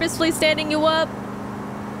not purposefully standing you up.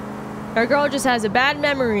 Our girl just has a bad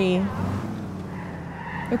memory.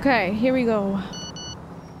 Okay, here we go.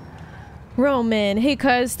 Roman, hey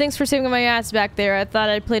cuz, thanks for saving my ass back there. I thought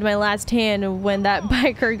I played my last hand when that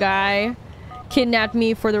biker guy kidnapped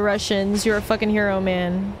me for the Russians. You're a fucking hero,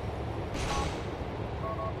 man.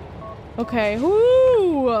 Okay,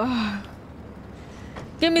 woo!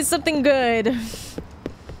 Give me something good.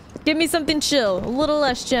 Give me something chill, a little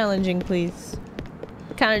less challenging, please.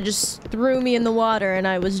 Kind of just threw me in the water and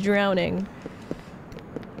I was drowning.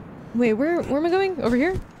 Wait, where am I going? Over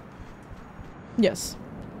here? Yes.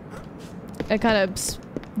 I kind of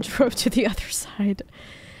drove to the other side.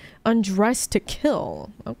 Undressed to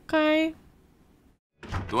kill. Okay.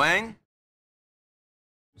 Dwayne?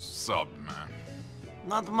 Sup, man?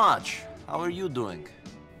 Not much. How are you doing?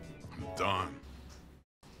 I'm done.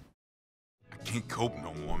 I can't cope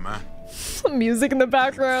no more, man. Some music in the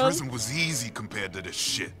background. Prison was easy compared to this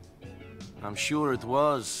shit. I'm sure it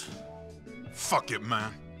was. Fuck it,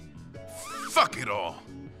 man. Fuck it all.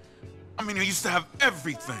 I mean, I used to have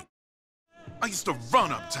everything. I used to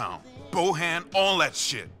run uptown, Bohan, all that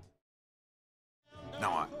shit.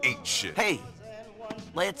 Now I ain't shit. Hey,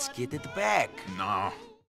 let's get it back. Nah.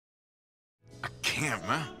 I can't,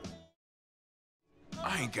 man.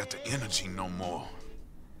 I ain't got the energy no more.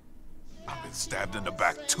 I've been stabbed in the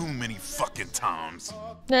back too many fucking times.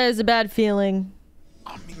 That is a bad feeling.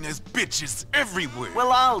 I mean, there's bitches everywhere.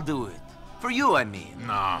 Well, I'll do it. For you, I mean.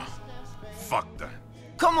 Nah. Fuck that.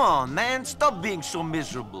 Come on, man. Stop being so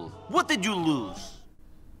miserable. What did you lose?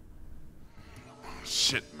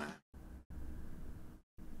 Shit, man.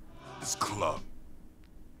 This club.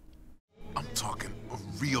 I'm talking a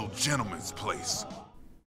real gentleman's place.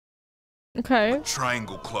 Okay. A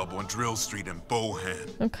Triangle Club on Drill Street in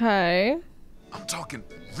Bohan. Okay. I'm talking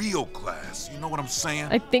real class. You know what I'm saying?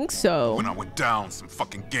 I think so. When I went down, some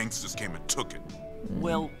fucking gangsters came and took it.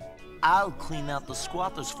 Well, I'll clean out the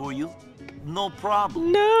squatters for you. No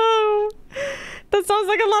problem. No. That sounds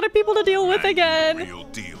like a lot of people to deal with again. Real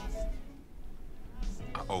deal.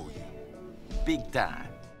 I owe you. Big time.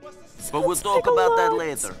 But we'll talk about that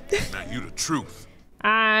later. Man, you the truth.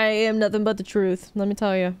 I am nothing but the truth, let me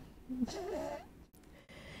tell you.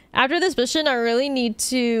 After this mission, I really need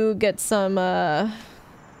to get some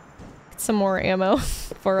more ammo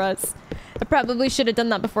for us. I probably should have done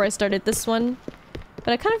that before I started this one.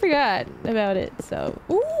 But I kind of forgot about it, so...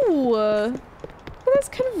 Ooh! Look at this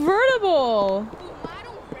convertible!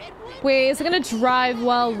 Wait, is it gonna drive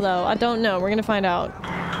well, though? I don't know. We're gonna find out.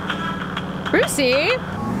 Brucey!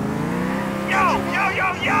 Yo!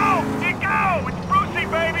 Niko! It's Brucey,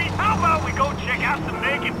 baby! How about we go check out some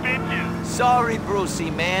naked bitches? Sorry, Brucey,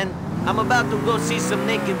 man. I'm about to go see some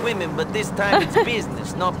naked women, but this time it's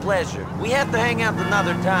business, not pleasure. We have to hang out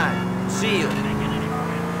another time. See you.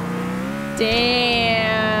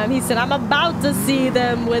 Damn, he said, I'm about to see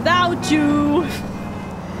them without you.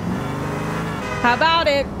 How about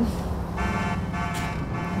it?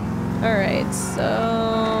 Alright, so...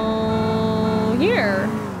 here.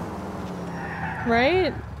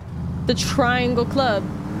 Right? The Triangle Club.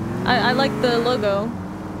 I like the logo.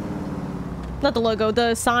 Not the logo,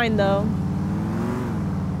 the sign, though.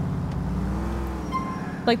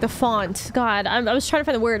 Like the font. God, I was trying to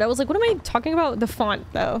find the word. I was like, what am I talking about? The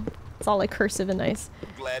font, though. It's all like cursive and nice.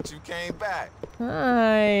 Glad you came back.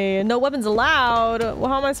 Hi. No weapons allowed. Well,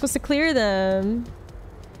 how am I supposed to clear them?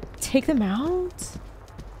 Take them out?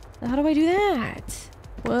 How do I do that?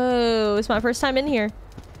 Whoa, it's my first time in here.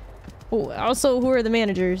 Oh, also, who are the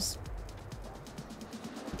managers?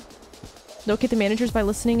 Locate the managers by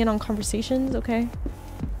listening in on conversations? Okay.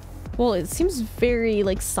 Well, it seems very,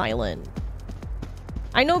 like, silent.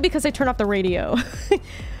 I know because I turned off the radio.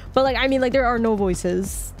 But, like, I mean, like, there are no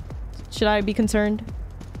voices. Should I be concerned?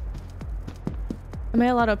 Am I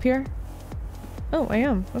allowed up here? Oh, I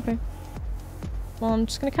am. Okay. Well, I'm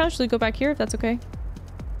just gonna casually go back here if that's okay.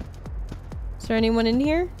 Is there anyone in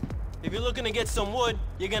here? If you're looking to get some wood,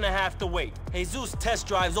 you're gonna have to wait. Jesus test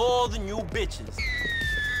drives all the new bitches.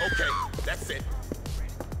 Okay, that's it.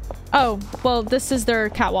 Oh, well, this is their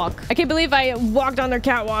catwalk. I can't believe I walked on their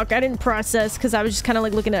catwalk. I didn't process because I was just kind of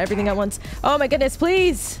like looking at everything at once. Oh my goodness,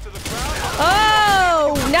 please.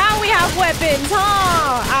 Oh, now we have weapons,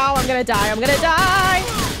 huh? Ow, I'm gonna die. I'm gonna die.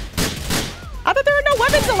 I thought there were no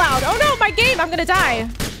weapons allowed. Oh no, my game, I'm gonna die.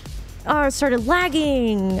 Oh, it started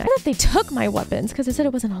lagging. I thought they took my weapons because they said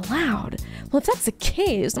it wasn't allowed. Well, if that's the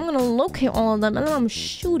case, I'm gonna locate all of them and then I'm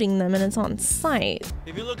shooting them and it's on sight.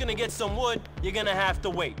 If you're looking to get some wood, you're gonna have to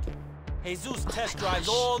wait. Jesus test drives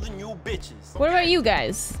all the new bitches. What about you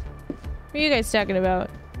guys? What are you guys talking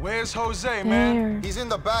about? Where's Jose, man? There. He's in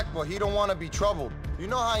the back, but he don't want to be troubled. You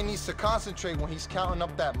know how he needs to concentrate when he's counting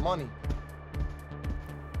up that money.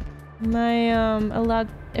 Am I allowed?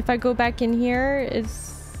 If I go back in here,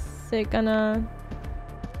 is it gonna?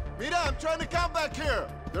 Mira, I'm trying to count back here.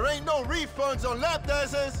 There ain't no refunds on lap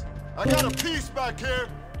dances. I got a piece back here.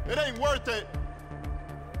 It ain't worth it.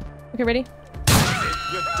 Okay, ready?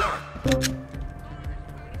 You're done.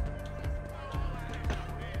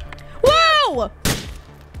 Whoa!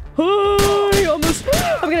 Oh,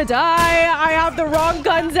 I'm gonna die. I have the wrong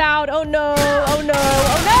guns out. Oh no! Oh no!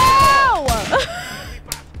 Oh no!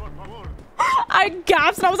 I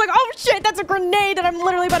gasped and I was like, oh shit, that's a grenade that I'm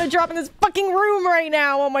literally about to drop in this fucking room right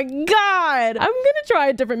now. Oh my god. I'm gonna try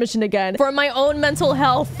a different mission again. For my own mental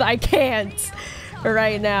health, I can't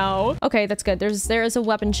right now. Okay, that's good. There is a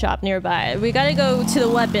weapon shop nearby. We gotta go to the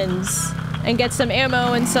weapons and get some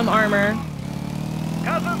ammo and some armor.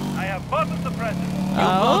 Cousin, I have bought us a present. You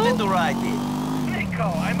wanted to ride it.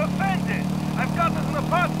 Niko, I'm offended. I've got us an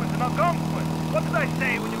apartment in Algonquin. What did I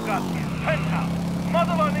say when you got here? Penthouse.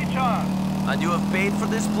 Mother on each arm. And you have paid for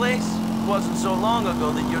this place? It wasn't so long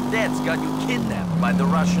ago that your dads got you kidnapped by the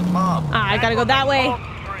Russian mob. Ah, I gotta go that way.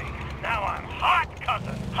 Now I'm hot,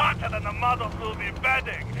 cousin. Hotter than the mother will be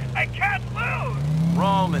bedding. I can't lose.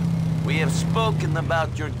 Roman, we have spoken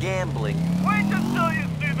about your gambling. Wait until you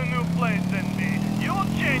see the new place in me. You'll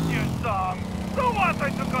change your song. So what? I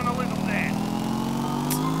took on a little dance.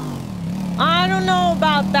 I don't know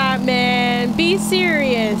about that, man. Be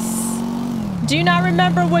serious. Do you not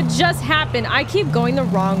remember what just happened? I keep going the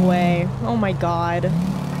wrong way. Oh my god.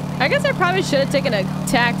 I guess I probably should have taken a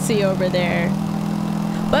taxi over there.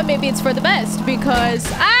 But maybe it's for the best because...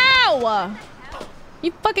 Ow!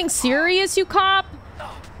 You fucking serious, you cop?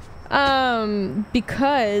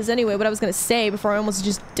 Because... Anyway, what I was gonna say before I almost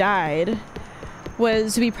just died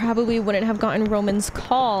was we probably wouldn't have gotten Roman's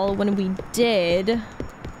call when we did.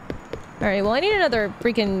 Alright, well I need another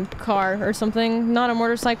freaking car or something, not a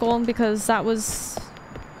motorcycle, because that was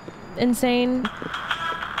insane.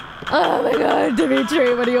 Oh my god,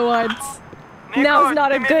 Dimitri, what do you want? Niko, Now's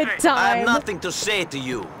not a Dimitri, good time. I have nothing to say to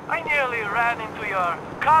you. I nearly ran into your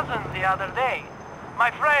cousin the other day.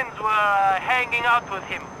 My friends were hanging out with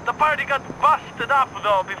him. The party got busted up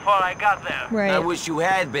though before I got there. Right. I wish you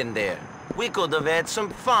had been there. We could have had some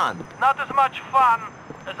fun. Not as much fun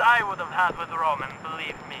as I would have had with Roman,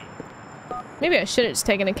 believe me. Maybe I should have just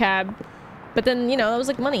taken a cab. But then, you know, that was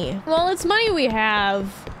like money. Well, it's money we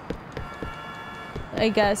have. I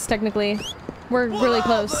guess, technically. We're really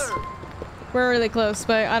close. We're really close,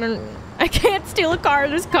 but I can't steal a car.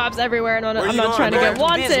 There's cops everywhere and I'm not trying to get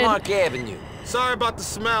wanted. Bismarck Avenue. Sorry about the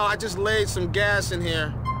smell. I just laid some gas in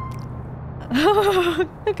here.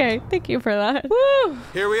 Okay, thank you for that. Woo!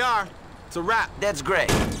 Here we are. It's a wrap. That's great.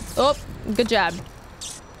 Oh, good job.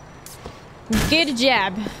 Good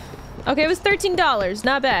job. Okay, it was $13.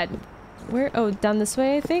 Not bad. Where? Oh, down this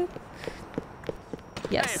way, I think.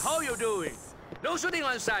 Yes. Hey, how you doing? No shooting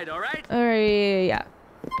on side, all right? All right, yeah.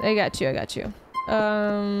 I got you. I got you.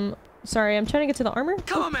 Sorry, I'm trying to get to the armor.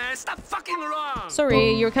 Come on, man, stop fucking around.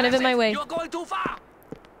 Sorry, you were kind of in my way. You're going too far.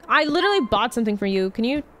 I literally bought something for you. Can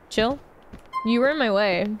you chill? You were in my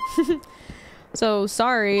way. So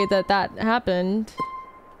sorry that happened.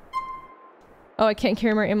 Oh, I can't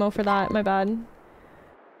carry more ammo for that. My bad.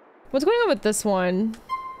 What's going on with this one?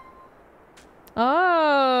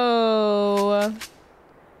 Oh.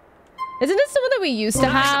 Isn't this the one that we used to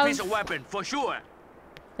have? Piece of weapon, for sure.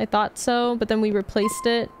 I thought so, but then we replaced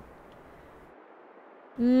it.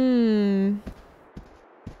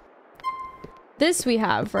 This we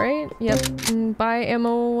have, right? Yep. Buy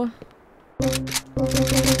ammo.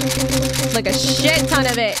 Like a shit ton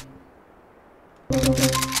of it.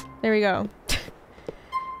 There we go.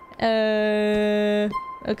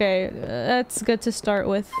 Okay, that's good to start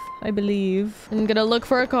with, I believe. I'm gonna look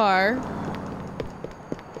for a car.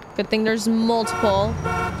 Good thing there's multiple.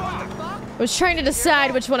 I was trying to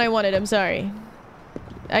decide which one I wanted, I'm sorry.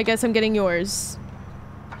 I guess I'm getting yours.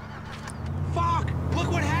 Fuck!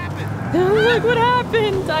 Look what happened! Look what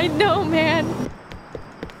happened! I know, man.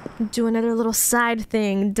 Do another little side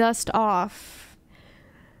thing. Dust off.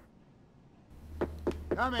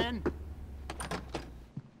 Come in.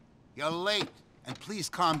 You're late. And please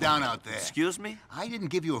calm down out there. Excuse me? I didn't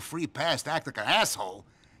give you a free pass to act like an asshole.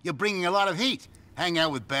 You're bringing a lot of heat. Hang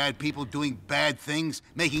out with bad people, doing bad things,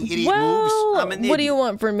 making idiot moves. I'm an idiot. What do you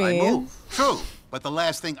want from me? I move. True. But the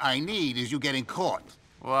last thing I need is you getting caught.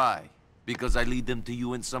 Why? Because I lead them to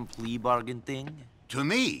you in some plea bargain thing? To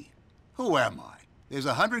me? Who am I? There's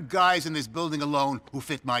 100 guys in this building alone who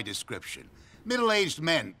fit my description. Middle-aged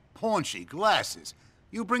men, paunchy, glasses.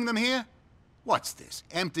 You bring them here? What's this?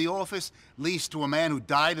 Empty office, leased to a man who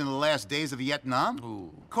died in the last days of Vietnam?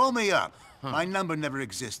 Ooh. Call me up. My number never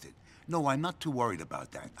existed. No, I'm not too worried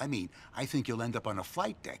about that. I mean, I think you'll end up on a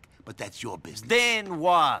flight deck, but that's your business. Then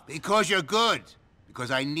what? Because you're good.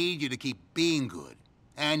 Because I need you to keep being good.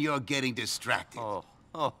 And you're getting distracted.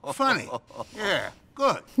 Funny. Yeah,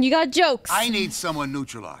 good. You got jokes. I need someone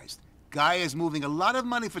neutralized. Guy is moving a lot of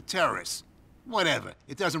money for terrorists. Whatever.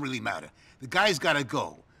 It doesn't really matter. The guy's gotta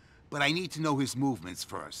go. But I need to know his movements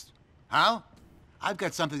first. How? I've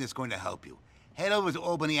got something that's going to help you. Head over to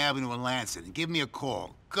Albany Avenue in Lansing and give me a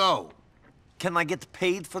call. Go. Can I get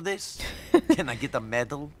paid for this? Can I get a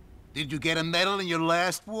medal? Did you get a medal in your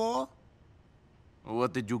last war?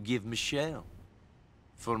 What did you give Michelle?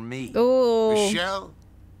 For me? Ooh. Michelle?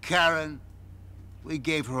 Karen? We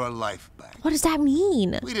gave her her life back. What does that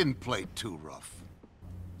mean? We didn't play too rough.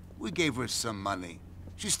 We gave her some money.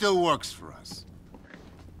 She still works for us.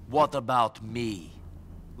 What about me?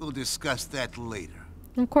 We'll discuss that later.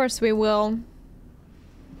 Of course we will.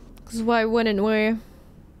 Because why wouldn't we?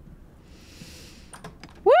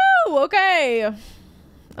 Woo! Okay.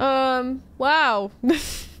 Wow.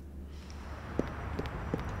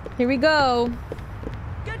 Here we go.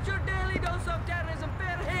 Get your daily dose of terrorism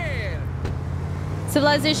fair here.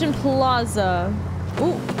 Civilization Plaza.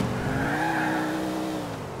 Ooh.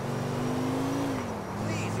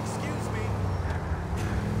 Please, excuse me.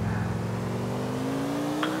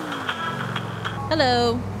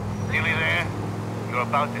 Hello. Nearly there? You're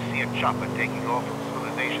about to see a chopper taking off from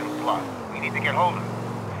Civilization Plaza. We need to get hold of it.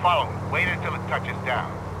 Follow it. Wait until it touches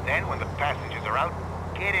down. Then, when the passengers are out,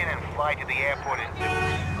 get in and fly to the airport in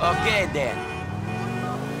Zimbabwe. Okay, then.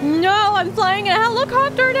 No, I'm flying in a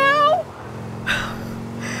helicopter now?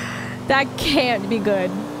 That can't be good.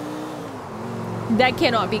 That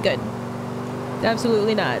cannot be good.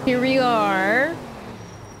 Absolutely not. Here we are.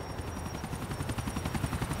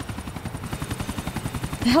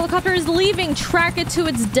 The helicopter is leaving. Track it to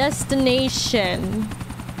its destination.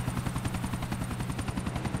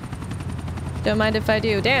 Don't mind if I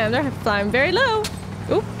do. Damn, they're flying very low.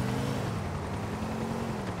 Oop.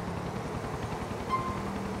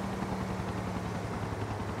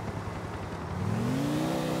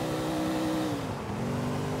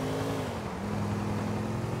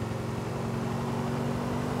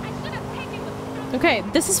 Okay,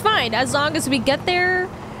 this is fine. As long as we get there,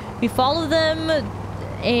 we follow them,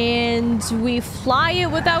 and we fly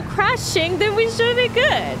it without crashing, then we should be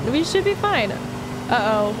good. We should be fine.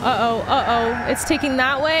 Uh-oh, uh-oh, uh-oh. It's taking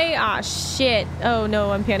that way? Ah, shit. Oh,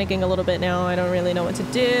 no, I'm panicking a little bit now. I don't really know what to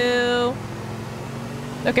do.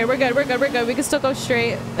 Okay, we're good, we're good, we're good. We can still go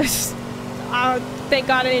straight. Oh, thank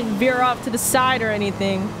God I didn't veer off to the side or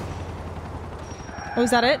anything. Oh,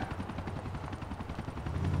 is that it?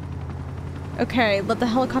 Okay, let the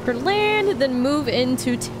helicopter land, then move in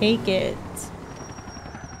to take it.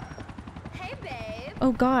 Hey, babe.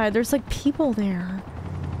 Oh God, there's like people there.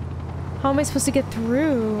 How am I supposed to get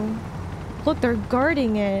through? Look, they're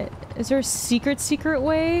guarding it. Is there a secret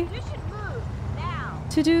way You should move now.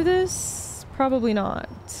 to do this? Probably not.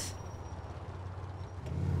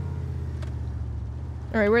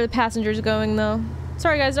 Alright, where are the passengers going though?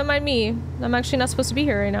 Sorry guys, don't mind me. I'm actually not supposed to be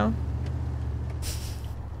here right now.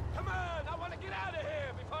 Come on, I want to get out of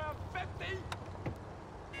here before I'm 50.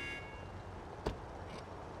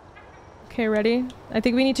 Okay, ready? I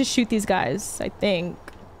think we need to shoot these guys, I think.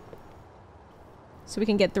 So we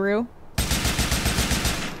can get through.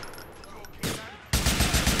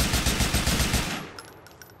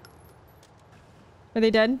 Are they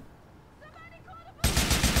dead?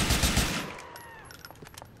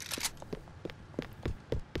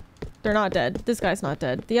 They're not dead. This guy's not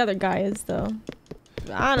dead. The other guy is, though.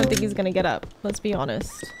 I don't think he's gonna get up. Let's be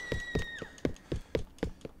honest.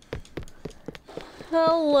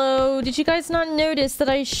 Hello. Did you guys not notice that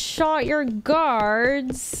I shot your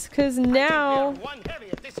guards? Because now... One heavy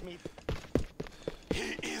at this meet.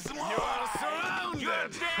 He is mine.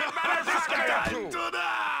 Surrounded.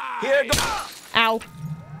 Here go. Ow.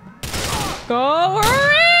 Go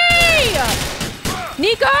away!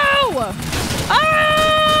 Niko! Ah!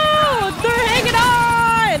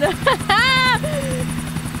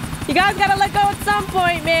 You guys gotta let go at some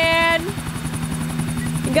point, man.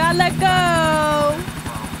 You gotta let go.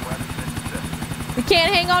 You can't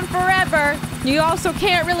hang on forever. You also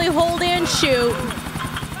can't really hold and shoot.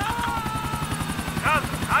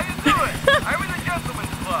 Cousin, how you doing? I'm in the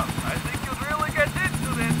gentleman's club. I think you'll really get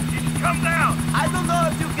into this. You should come down. I don't know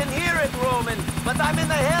if you can hear it, Roman, but I'm in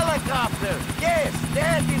a helicopter. Yes,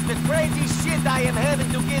 that is the crazy shit I am having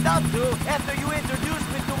to get up to after you introduced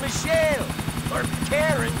me to Michelle. Or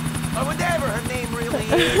Karen. Or whatever her name really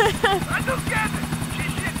is. I don't get it.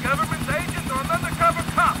 She's a government agent or an undercover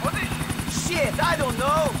cop. What is she? Shit, I don't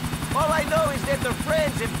know. All I know is that their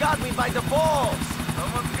friends have got me by the balls.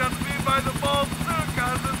 Someone's got me by the balls too,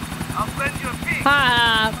 cousin. I'll send you a peek.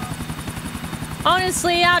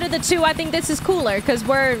 Honestly, out of the two, I think this is cooler because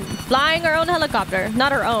we're flying our own helicopter.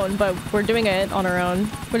 Not our own, but we're doing it on our own.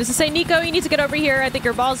 What does it say? Niko, you need to get over here. I think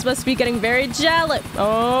your balls must be getting very jealous.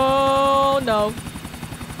 Oh, no.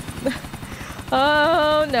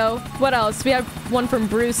 Oh, no. What else? We have one from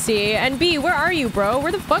Brucey. And B, where are you, bro?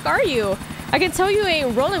 Where the fuck are you? I can tell you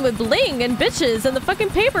ain't rolling with bling and bitches and the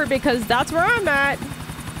fucking paper because that's where I'm at.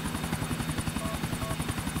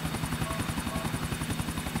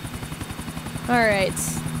 All right.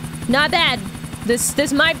 Not bad.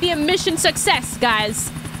 This might be a mission success, guys.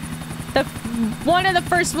 One of the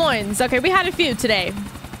first ones. Okay, we had a few today.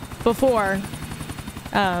 Before.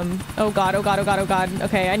 Oh god, oh god, oh god, oh god.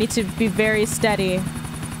 Okay, I need to be very steady.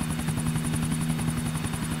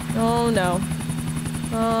 Oh no.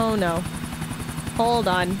 Oh no. Hold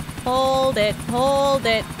on. Hold it. Hold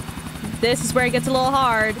it. This is where it gets a little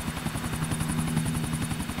hard.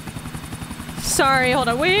 Sorry, hold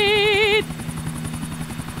on. Wait!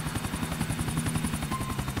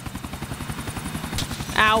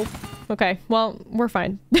 Ow. Okay, well, we're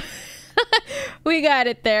fine. We got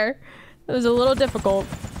it there. It was a little difficult.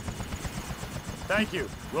 Thank you.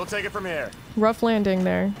 We'll take it from here. Rough landing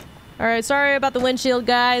there. Alright, sorry about the windshield,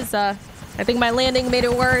 guys. I think my landing made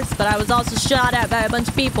it worse, but I was also shot at by a bunch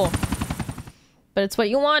of people. But it's what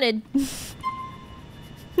you wanted.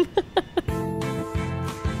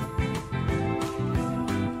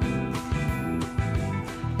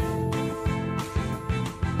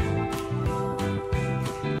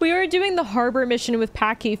 We were doing the harbor mission with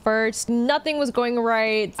Packy first. Nothing was going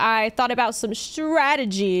right. I thought about some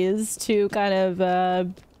strategies to kind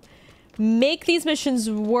of make these missions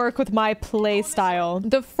work with my play style.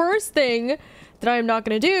 The first thing that I'm not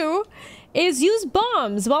gonna do is use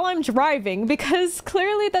bombs while I'm driving because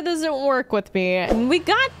clearly that doesn't work with me. And we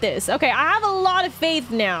got this. Okay, I have a lot of faith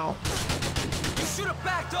now. You should have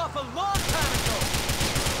backed off a long time ago.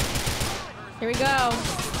 Here we go.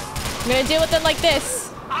 I'm gonna deal with them like this.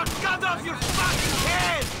 I'll cut off your fucking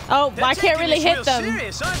head! Oh, I can't really hit them.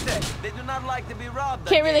 Serious, aren't they? They do not like to be robbed.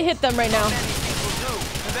 Can't really hit them right now. And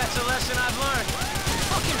that's a lesson I've learned.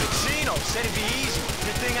 Fucking Vecino said it'd be easy.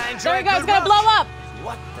 Good thing I enjoy. There we go, it's gonna blow up.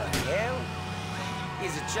 What the hell?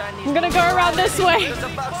 He's a Chinese. I'm gonna go around this way.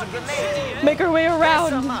 Make our way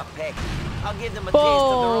around.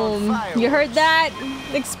 Boom. You heard that?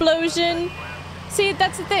 Explosion. See,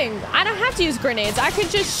 that's the thing. I don't have to use grenades. I could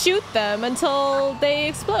just shoot them until they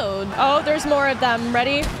explode. Oh, there's more of them.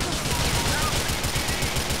 Ready?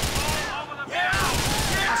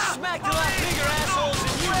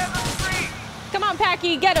 Come on,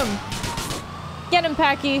 Packy. Get him. Get him,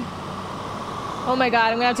 Packy. Oh my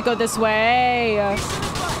god, I'm gonna have to go this way.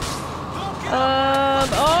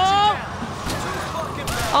 Oh.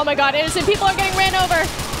 Oh my god, innocent people are getting ran over.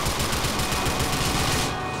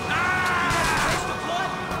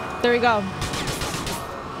 There we go.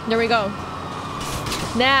 There we go.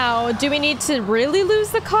 Now, do we need to really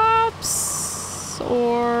lose the cops?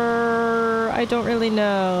 Or I don't really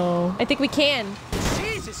know. I think we can.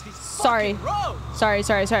 Sorry. Sorry.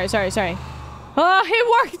 Oh, it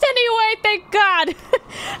worked anyway, thank God.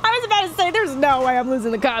 I was about to say, there's no way I'm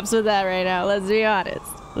losing the cops with that right now. Let's be honest.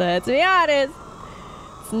 Let's be honest.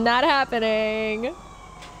 It's not happening.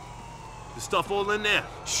 The stuff all in there?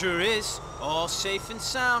 Sure is. All safe and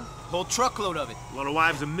sound. Whole truckload of it. A lot of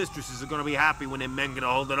wives and mistresses are gonna be happy when their men get a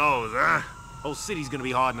hold of those, huh? Whole city's gonna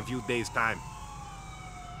be hard in a few days' time.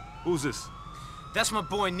 Who's this? That's my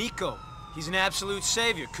boy Niko. He's an absolute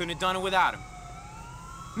savior. Couldn't have done it without him.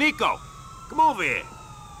 Niko, come over here.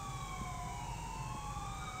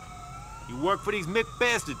 You work for these Mick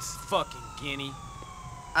bastards. Fucking guinea.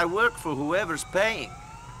 I work for whoever's paying.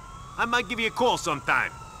 I might give you a call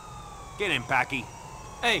sometime. Get in, Packy.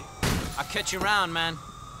 Hey, I'll catch you around, man.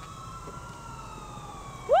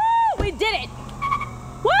 Woo! We did it!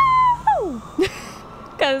 Woo!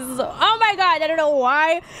 Because, oh my god, I don't know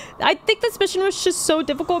why. I think this mission was just so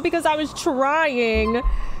difficult because I was trying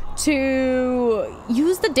to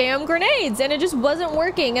use the damn grenades, and it just wasn't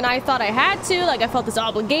working, and I thought I had to. Like, I felt this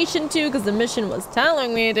obligation to because the mission was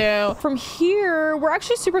telling me to. From here, we're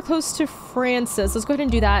actually super close to Francis. Let's go ahead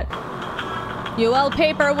and do that. UL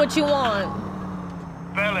paper, what you want?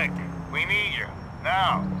 Bellic, we need you.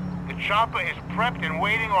 Now, the chopper is prepped and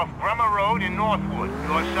waiting off Grummer Road in Northwood.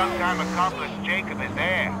 Your sometime accomplice Jacob is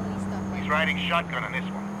there. He's riding shotgun on this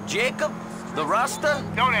one. Jacob? The Rasta?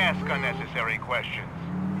 Don't ask unnecessary questions.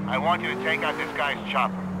 I want you to take out this guy's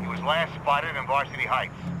chopper. He was last spotted in Varsity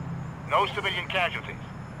Heights. No civilian casualties.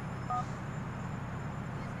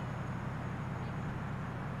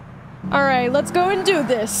 All right, let's go and do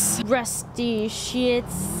this. Rusty shit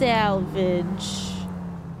salvage.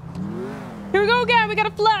 Here we go again. We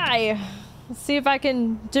gotta fly. Let's see if I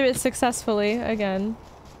can do it successfully again.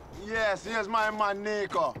 Yes, here's my man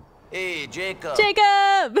Niko. Hey, Jacob.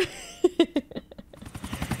 Jacob!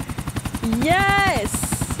 Yes!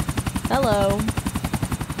 Hello.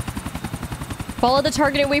 Follow the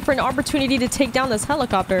target and wait for an opportunity to take down this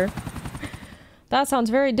helicopter. That sounds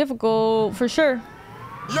very difficult, for sure.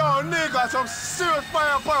 Yo, nigga, some serious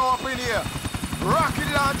firepower up in here. Rocket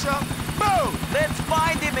launcher, boom! Let's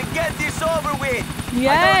find him and get this over with.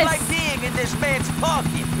 Yes! I don't like being in this man's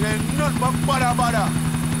pocket. Ain't nothing but butter.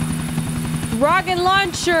 Rocket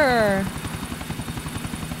launcher!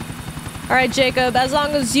 Alright, Jacob, as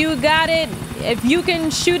long as you got it, if you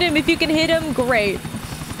can shoot him, if you can hit him, great.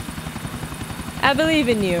 I believe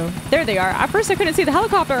in you. There they are. At first I couldn't see the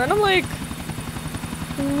helicopter, and I'm like,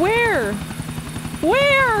 where?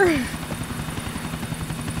 Where?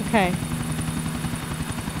 Okay.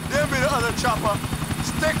 There be the other chopper.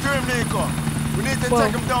 Stick to him, Niko. We need to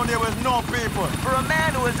take him down there with no people. For a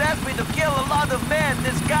man who has asked me to kill a lot of men,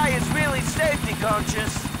 this guy is really safety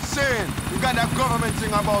conscious. Saying, you got that government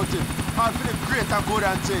thing about him. I feel great and good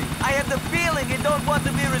and thing. I have the feeling you don't want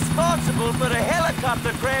to be responsible for the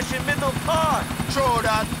helicopter crash in Middle Park. Throw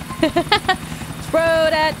that.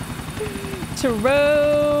 Throw that.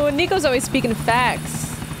 Throw. Niko's always speaking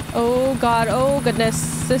facts. Oh god, oh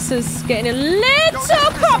goodness. This is getting a little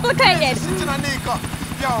complicated.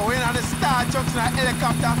 Yo, we're in the Star Junction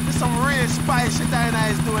helicopter. There's some real spy shit I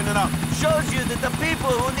is doing it up. Shows you that the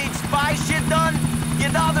people who need spy shit done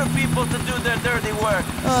get other people to do their dirty work.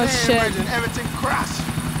 Oh shit. Everything crashed.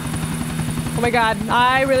 Oh my god,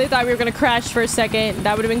 I really thought we were gonna crash for a second.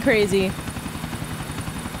 That would have been crazy.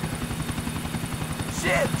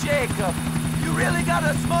 Shit, Jacob. You really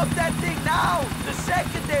gotta smoke that thing now? The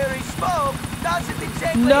secondary smoke doesn't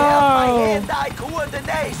exactly help my hand-eye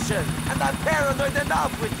coordination. And I'm paranoid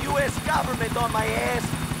enough with US government on my ass.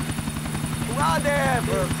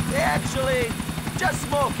 Whatever. Actually, just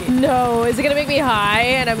smoke it. No, is it gonna make me high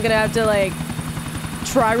and I'm gonna have to like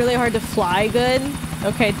try really hard to fly good?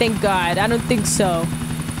 Okay, thank God. I don't think so.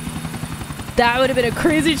 That would have been a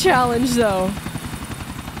crazy challenge though.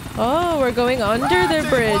 Oh, we're going under the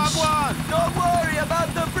bridge. Don't worry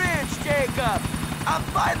about the bridge, Jacob. I'm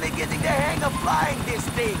finally getting the hang of flying this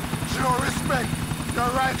thing. Show respect.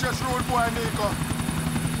 You're righteous road boy, Niko.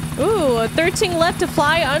 Ooh, 13 left to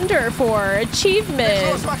fly under for achievement.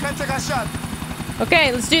 Close, I can take a shot.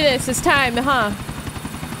 Okay, let's do this. It's time, huh?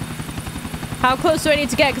 How close do I need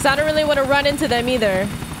to get? Because I don't really want to run into them either.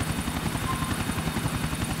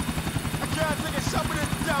 I can't take a shot with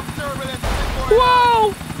this damn turbulence.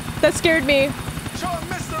 Whoa! That scared me. Show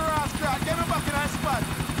Mr. Rascal. Get me back in that spot.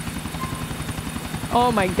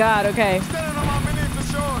 Oh my god, okay. Standing on my beneath the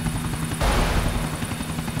shore.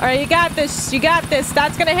 Alright, you got this. You got this.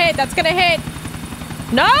 That's gonna hit. That's gonna hit.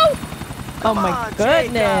 No? Come oh my on,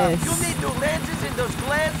 goodness. Jacob. You need new lenses in those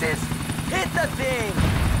glasses. Hit the thing.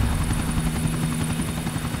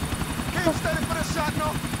 Keep steady for the shot,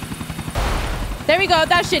 no? There we go.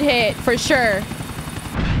 That should hit for sure.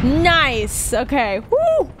 Nice. Okay.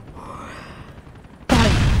 Woo!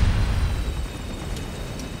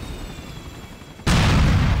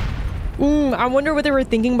 I wonder what they were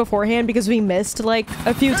thinking beforehand because we missed like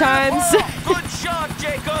a few times. Good shot,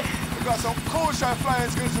 Jacob. We got some cool shot flying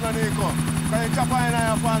skills in the Niko. Can you chop and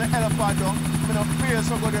I up on the elephant though? I'm gonna feel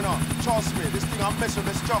so good, you know. Trust me, this thing I'm messing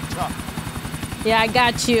with the structure. Yeah, I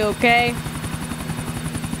got you, okay?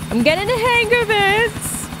 I'm getting the hang of it.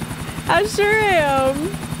 I sure am.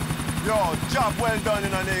 Yo, job well done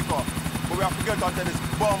in the Niko. But we have to get out of this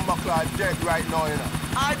bomb dead right now, you know.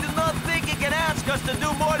 I do not think he can ask us to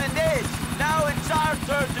do more than this. Now it's our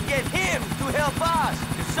turn to get him to help us.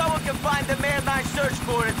 If someone can find the man I searched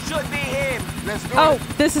for, it should be him. Let's do it. Oh,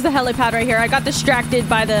 this is the helipad right here. I got distracted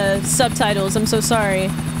by the subtitles. I'm so sorry.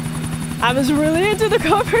 I was really into the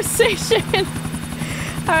conversation.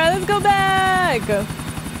 All right, let's go back.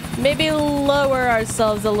 Maybe lower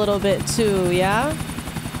ourselves a little bit too, yeah?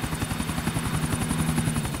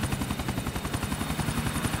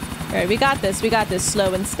 Alright, we got this. We got this.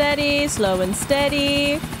 Slow and steady. Slow and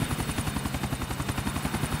steady.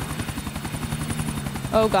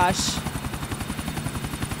 Oh gosh.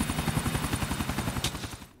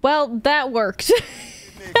 Well, that worked.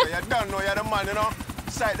 Niko, you don't know you're the man, you know?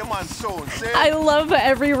 Sight the man soon, see? I love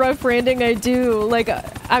every rough landing I do. Like,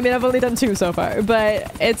 I mean, I've only done 2 so far,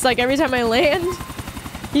 but it's like every time I land,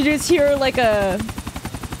 you just hear like a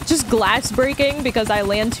just glass breaking because I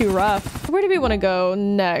land too rough. Where do we want to go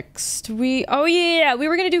next? Oh yeah, we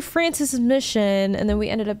were gonna do Francis's mission, and then we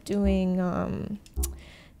ended up doing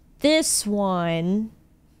this one.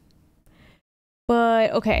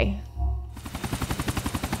 But okay.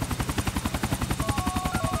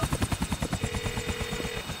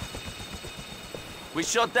 We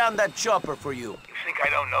shot down that chopper for you. You think I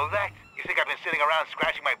don't know that? You think I've been sitting around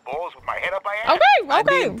scratching my balls with my head up my ass? Okay, I'd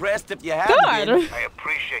be okay. impressed if you had God. been. I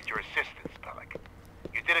appreciate your assistance, Pelic.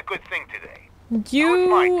 You did a good thing today. You... Now it's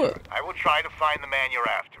my turn. I will try to find the man you're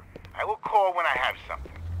after. I will call when I have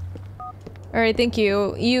something. Alright, thank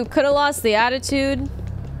you. You could have lost the attitude.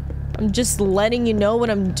 I'm just letting you know what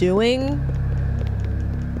I'm doing.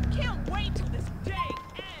 Can't wait till this day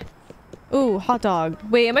ends. Ooh, hot dog.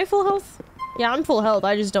 Wait, am I full health? Yeah, I'm full health.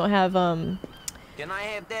 I just don't have, Can I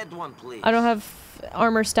have that one, please? I don't have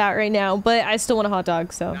armor stat right now, but I still want a hot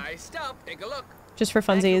dog, so. Nice stuff. Take a look. Just for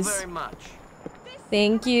funsies. Thank you very much.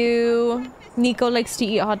 Thank you. Niko likes to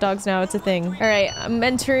eat hot dogs now. It's a thing. All right, I'm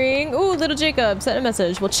entering. Ooh, little Jacob sent a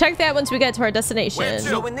message. We'll check that once we get to our destination.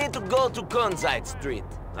 So we need to go to Conside Street.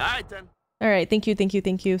 All right, then. All right, thank you, thank you,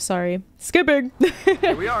 thank you. Sorry. Skipping.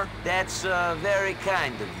 Here we are. That's very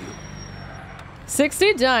kind of you.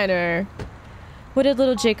 60 Diner. What did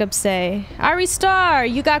little Jacob say? Ari Star,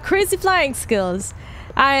 you got crazy flying skills.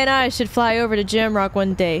 I should fly over to Jamrock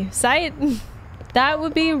one day. Sight? That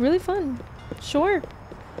would be really fun. Sure.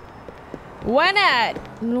 Why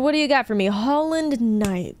not? What do you got for me? Holland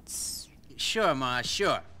Knights. Sure, Ma,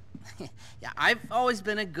 sure. Yeah, I've always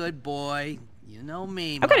been a good boy. You know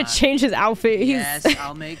me, Ma. I'm gonna change his outfit. Yes,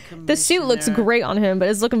 I'll make The suit looks great on him, but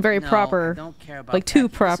it's looking very proper. I don't care about like too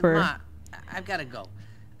that. proper. Listen, Ma, I've gotta go.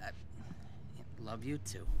 Love you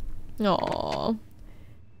too. Aww.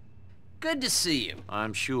 Good to see you.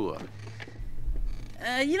 I'm sure.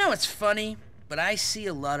 You know what's funny? But I see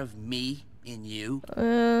a lot of me in you. You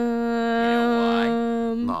know why?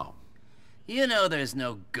 No. You know there's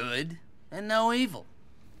no good and no evil.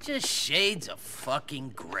 Just shades of fucking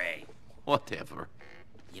gray. Whatever.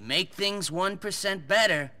 You make things 1%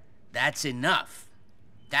 better, that's enough.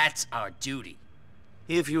 That's our duty.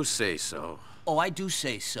 If you say so. Oh, I do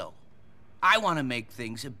say so. I want to make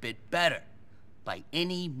things a bit better, by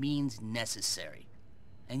any means necessary.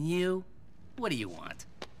 And you, what do you want?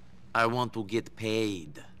 I want to get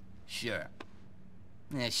paid. Sure.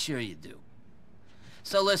 Yeah, sure you do.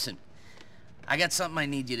 So listen, I got something I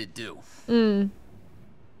need you to do.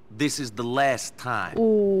 This is the last time.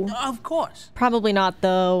 Ooh. Of course. Probably not,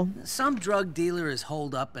 though. Some drug dealer is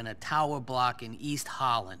holed up in a tower block in East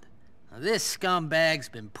Holland. Now, this scumbag's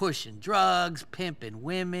been pushing drugs, pimping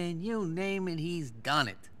women, you name it, he's done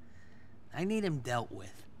it. I need him dealt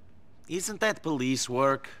with. Isn't that police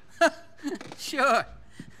work? Sure.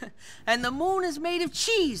 And the moon is made of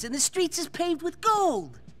cheese and the streets is paved with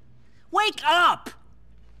gold. Wake up!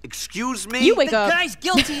 Excuse me? You wake up. The guy's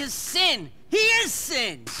guilty as sin. He is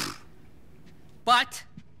sin. But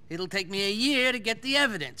it'll take me a year to get the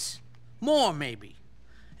evidence. More, maybe.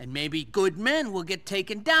 And maybe good men will get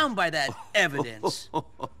taken down by that evidence.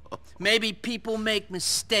 Maybe people make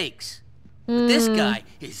mistakes. But this guy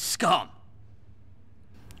is scum.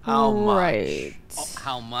 How much? Right. Oh,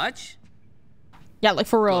 how much? Yeah, like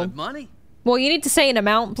for real. Good money. Well, you need to say an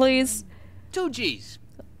amount, please. 2 G's.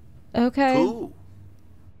 Okay. 2?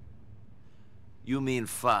 You mean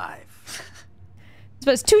 5?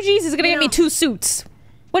 But 2 G's is gonna get me 2 suits.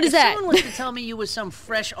 What is that? Someone was to tell me you were some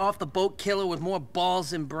fresh off the boat killer with more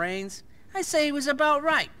balls than brains, I say he was about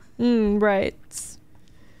right. Right.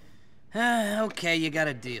 Okay, you got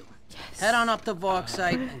a deal. Yes. Head on up to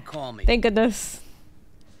Vorksite and call me. Thank goodness.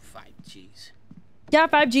 5 G's. Yeah,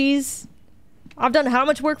 5 G's. I've done how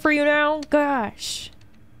much work for you now? Gosh.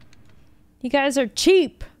 You guys are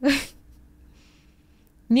cheap.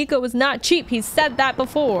 Niko was not cheap. He said that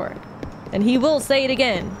before. And he will say it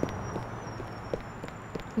again.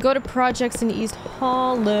 Go to projects in East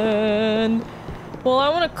Holland. Well, I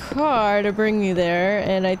want a car to bring me there,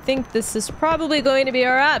 and I think this is probably going to be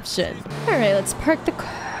our option. Alright, let's park the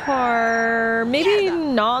car. Maybe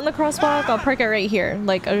not on the crosswalk. I'll park it right here,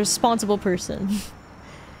 like a responsible person.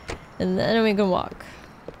 And then we can walk.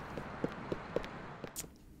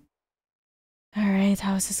 Alright,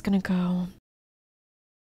 how is this gonna go?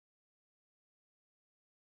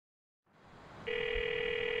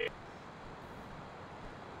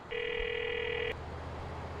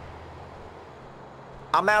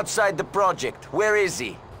 I'm outside the project. Where is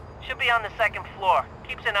he? Should be on the second floor.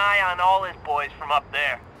 Keeps an eye on all his boys from up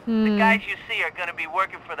there. The guys you see are gonna be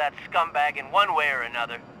working for that scumbag in one way or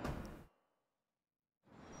another.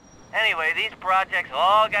 Anyway, these projects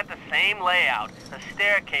all got the same layout. A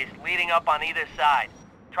staircase leading up on either side.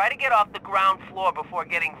 Try to get off the ground floor before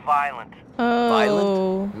getting violent. Oh.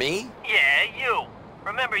 Violent? Me? Yeah, you.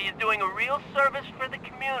 Remember, you're doing a real service for the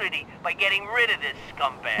community by getting rid of this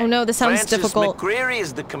scumbag. Oh no, this sounds Francis difficult. McCreary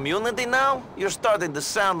is the community now? You're starting to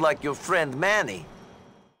sound like your friend Manny.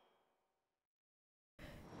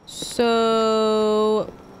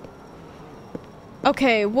 So...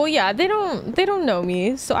 Okay, well yeah, they don't know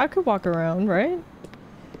me, so I could walk around, right?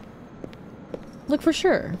 Look for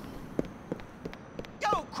sure. Yo,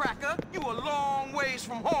 Cracker, you a long ways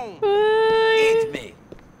from home. Eat me.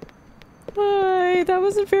 Hi, that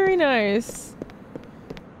wasn't very nice.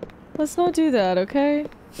 Let's not do that, okay?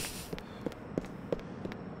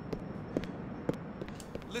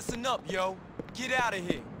 Listen up, yo. Get out of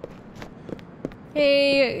here.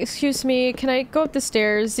 Hey, excuse me, can I go up the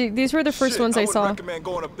stairs? These were the first ones I saw. I recommend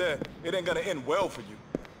going up there. It ain't gonna end well for you.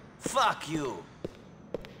 Fuck you.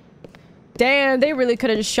 Damn, they really could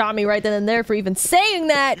have just shot me right then and there for even saying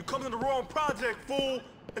that. You come to the wrong project, fool,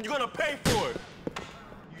 and you're gonna pay for it.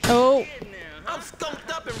 Oh. I'm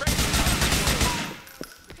skunked up and ready.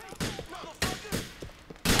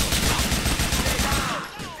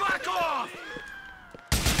 Fuck off!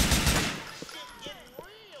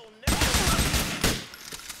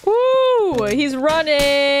 Woo! He's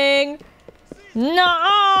running!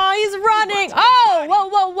 No, he's running! Oh! Whoa,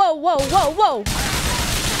 whoa, whoa, whoa, whoa, whoa!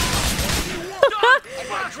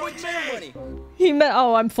 He met.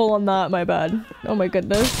 Oh, I'm full on that. My bad. Oh my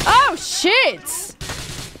goodness. Oh shit!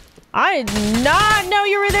 I did not know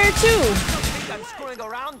you were there too.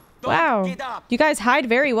 Wow. You guys hide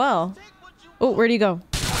very well. Oh, where'd he go?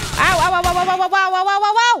 Ow! Ow! Ow! Ow! Ow! Ow! Ow! Ow! Ow!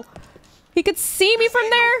 Ow! Ow! He could see me from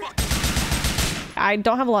there. I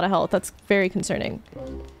don't have a lot of health. That's very concerning.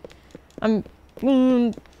 I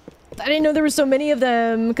didn't know there were so many of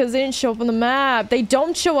them because they didn't show up on the map. They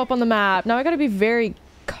don't show up on the map. Now I gotta be very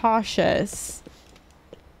cautious.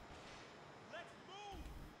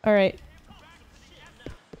 All right.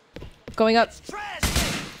 Going up. He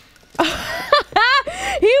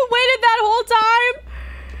waited that whole time.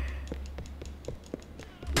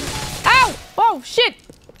 Ow! Oh shit!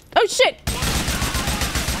 Oh shit!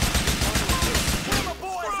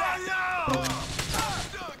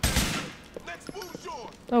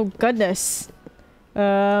 Oh goodness.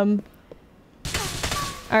 Alright,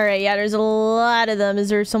 yeah, there's a lot of them. Is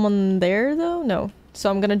there someone there though? No. So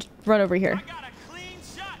I'm gonna run over here.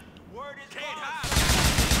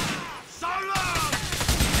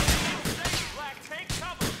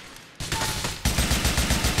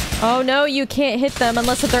 Oh no, you can't hit them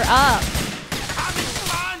unless they're up.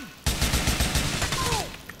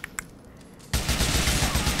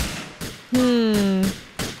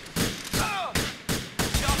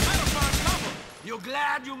 You're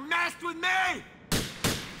glad you messed with me?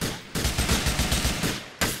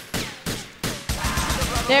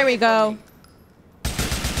 There we go.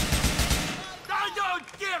 I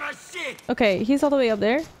don't give a shit. Okay, he's all the way up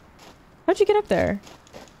there. How'd you get up there?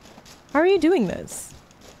 How are you doing this?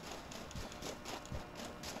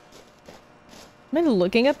 Am I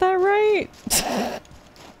looking at that right?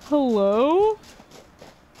 Hello?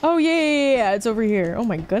 Oh yeah, it's over here. Oh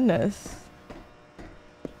my goodness.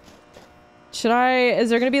 Should I... Is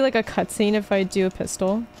there gonna be like a cutscene if I do a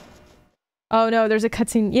pistol? Oh no, there's a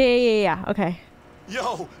cutscene. Yeah. Okay.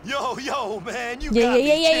 Yo, man, you Yeah, gotta be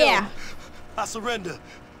yeah. I surrender.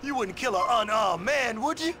 You wouldn't kill an unarmed man,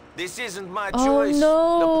 would you? This isn't my Oh, choice.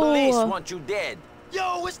 no. The police want you dead.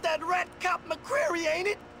 Yo, it's that rat cop McCreary, ain't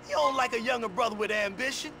it? You don't like a younger brother with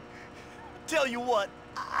ambition. Tell you what,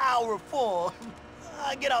 I'll reform.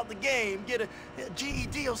 I get out the game, get a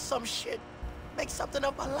GED or some shit. Make something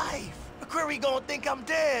of my life. McCreary gonna think I'm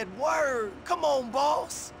dead. Word. Come on,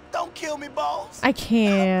 boss. Don't kill me, boss. I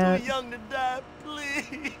can't. I'm too young to die.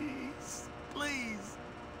 Please. Please.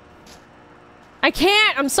 I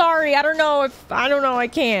can't! I'm sorry. I don't know. I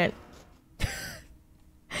can't.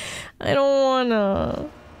 I don't wanna.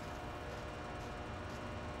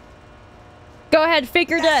 Go ahead, fake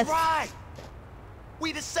your death. That's right.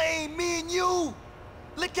 We the same, me and you.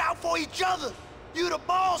 Look out for each other. You the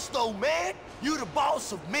boss, though, man. You the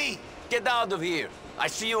boss of me. Get out of here. I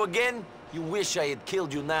see you again? You wish I had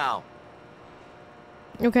killed you now.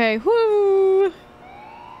 Okay, whoo!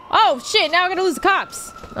 Oh shit, now I'm gonna lose the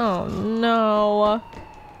cops! Oh no.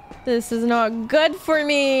 This is not good for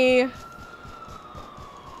me.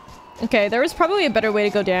 Okay, there was probably a better way to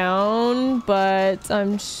go down, but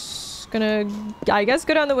I'm just gonna, I guess,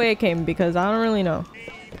 go down the way it came because I don't really know.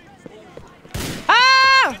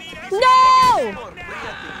 Ah! No!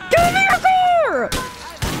 Give me your car!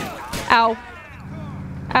 Ow.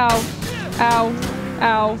 Ow. Ow.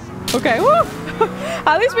 Ow. Okay, woo!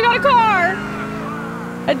 At least we got a car!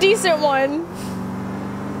 A decent one.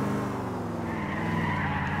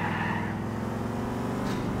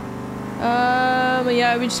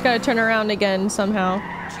 Yeah, we just gotta turn around again somehow.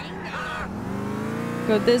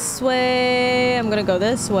 Go this way. I'm gonna go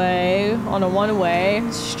this way on a one-way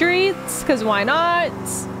street, because why not?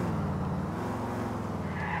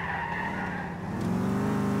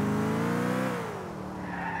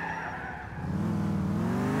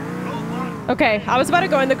 Okay, I was about to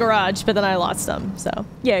go in the garage, but then I lost them, so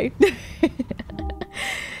yay.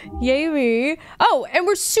 Yay me. Oh, and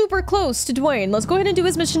we're super close to Dwayne. Let's go ahead and do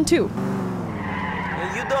his mission too.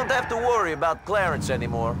 You don't have to worry about Clarence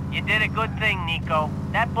anymore. You did a good thing, Niko.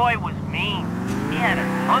 That boy was mean. He had a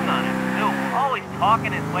tongue on him, too. Always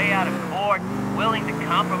talking his way out of court, willing to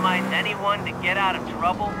compromise anyone to get out of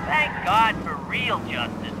trouble. Thank God for real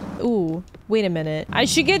justice. Ooh, wait a minute. I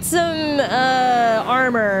should get some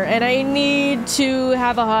armor, and I need to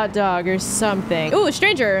have a hot dog or something. Ooh, a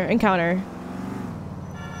stranger encounter.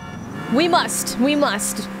 We must. We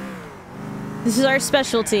must. This is our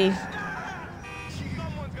specialty.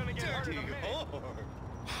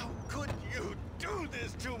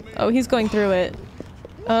 Oh, he's going through it.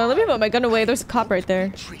 Let me put my gun away. There's a cop right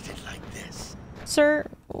there. Sir,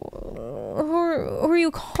 who are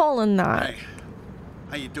you calling that? Hey,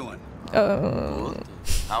 how you doing? Good.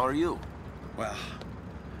 How are you? Well,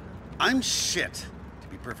 I'm shit, to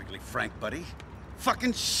be perfectly frank, buddy.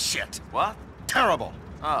 Fucking shit. What? Terrible.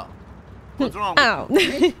 Oh. What's wrong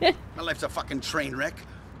with you? My life's a fucking train wreck.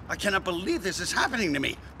 I cannot believe this is happening to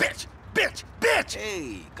me. Bitch! Bitch! Bitch!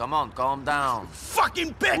 Hey, come on, calm down.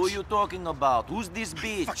 Fucking bitch! Who are you talking about? Who's this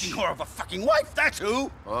bitch? Fucking whore of a fucking wife, that's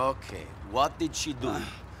who! Okay, what did she do?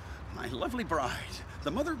 My lovely bride,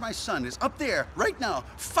 the mother of my son, is up there, right now,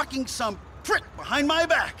 fucking some prick behind my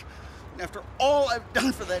back. After all I've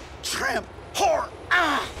done for that tramp whore.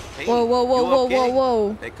 Ah! Hey, whoa, whoa, whoa, whoa, okay? whoa,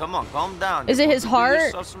 whoa. Hey, come on, calm down. Is it his heart? You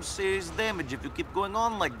yourself some serious damage if you keep going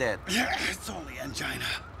on like that. Yeah, it's only angina.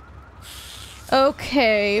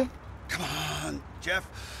 Okay. Come on, Jeff.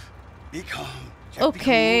 Be calm. Jeff,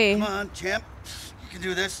 okay. Be cool. Come on, champ. You can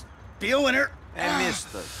do this. Be a winner. Hey,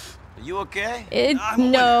 mister. Are you okay?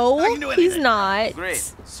 No, he's not.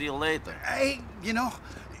 Great. See you later. Hey, you know,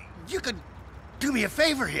 you could do me a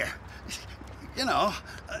favor here. You know.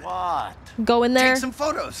 What? Go in there. Take some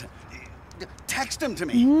photos. Text them to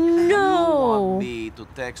me. No. You want me to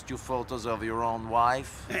text you photos of your own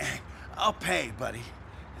wife? I'll pay, buddy.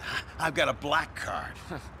 I've got a black card.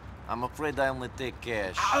 I'm afraid I only take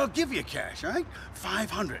cash. I'll give you cash, all right?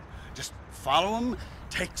 500. Just follow them,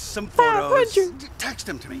 take some photos. 500. Text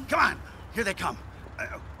them to me. Come on. Here they come.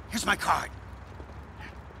 Here's my card.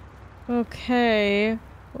 Okay.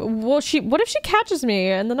 Well, what if she catches me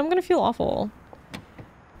and then I'm gonna feel awful?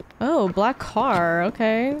 Oh, black car.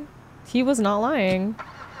 Okay. He was not lying.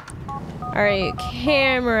 Alright,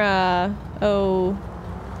 camera. Oh.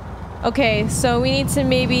 Okay, so we need to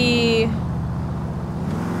maybe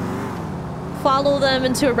follow them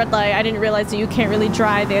into a red light. I didn't realize that you can't really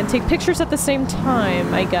drive and take pictures at the same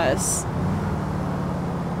time, I guess.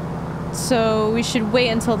 So we should wait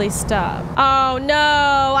until they stop. Oh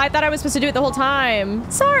no, I thought I was supposed to do it the whole time.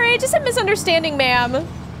 Sorry, just a misunderstanding, ma'am.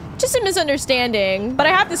 Just a misunderstanding. But I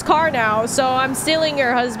have this car now, so I'm stealing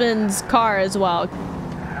your husband's car as well.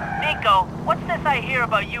 Niko, what's this I hear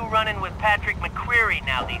about you running with Patrick McCreary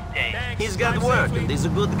now these days? He's got work and he's a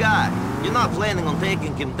good guy. You're not planning on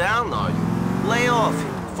taking him down, are you? Lay off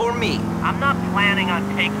him. For me. I'm not planning on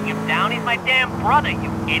taking him down. He's my damn brother,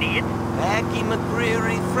 you idiot. Packy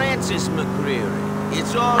McCreary, Francis McCreary.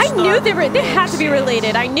 It's all I knew they had to be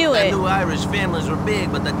related. I knew it. I knew Irish families were big,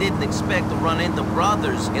 but I didn't expect to run into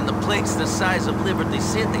brothers in the place the size of Liberty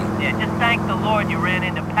City. Yeah, just thank the Lord you ran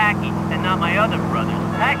into Packy and not my other brothers.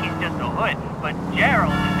 Packy's just a hood, but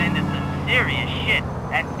Gerald is into some serious shit.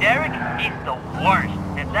 And Derek, he's the worst.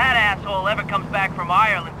 If that asshole ever comes back from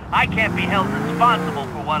Ireland, I can't be held responsible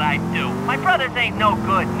for what I do. My brothers ain't no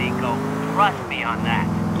good, Niko. Trust me on that.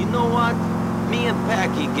 You know what? Me and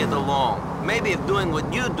Packy get along. Maybe if doing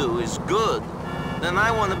what you do is good, then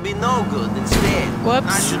I want to be no good instead. Whoops.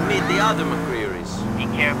 I should meet the other McCrearys. Be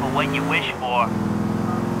careful what you wish for.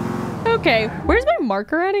 Okay, where's my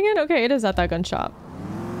marker at again? Okay, it is at that gun shop.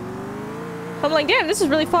 I'm like, damn, this is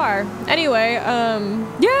really far. Anyway,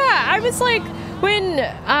 yeah, I was like, when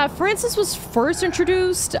Francis was first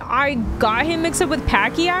introduced, I got him mixed up with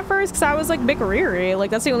Packy at first because I was like McReary. Like,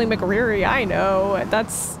 that's the only McReary I know.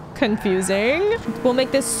 That's confusing. We'll make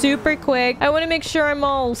this super quick. I want to make sure I'm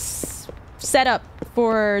all set up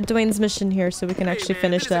for Dwayne's mission here so we can actually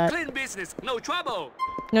finish that. Clean business, no trouble.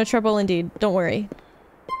 No trouble indeed. Don't worry.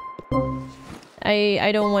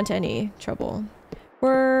 I don't want any trouble.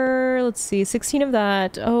 We're, let's see, 16 of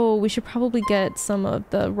that. Oh, we should probably get some of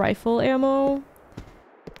the rifle ammo.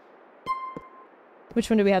 Which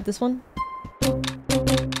one do we have? This one?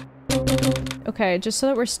 Okay, just so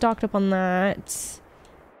that we're stocked up on that.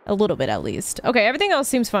 A little bit at least. Okay, everything else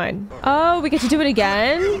seems fine. Oh, we get to do it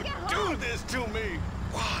again? Do this to me.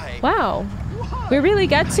 Why? Wow. We really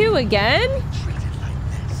get to again?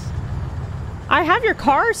 I have your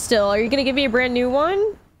car still. Are you gonna give me a brand new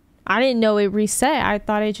one? I didn't know it reset. I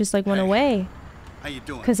thought it just like went away. How you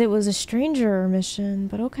doing? Because it was a stranger mission,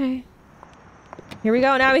 but okay. Here we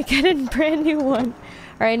go. Now we get a brand new one.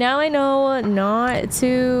 All right, now I know not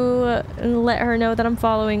to let her know that I'm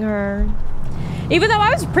following her. Even though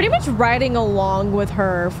I was pretty much riding along with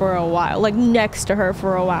her for a while, like next to her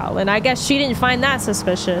for a while. And I guess she didn't find that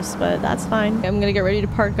suspicious, but that's fine. I'm gonna get ready to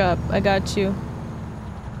park up. I got you.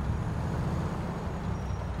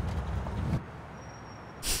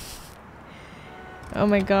 Oh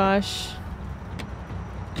my gosh.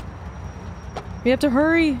 We have to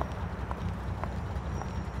hurry.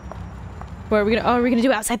 What are we gonna, oh, are we gonna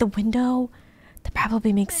do it outside the window? That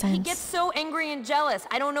probably makes sense. He gets so angry and jealous.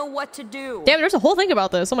 I don't know what to do. Damn, there's a whole thing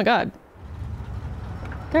about this. Oh my god.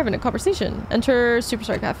 They're having a conversation. Enter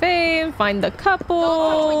Superstar Cafe, find the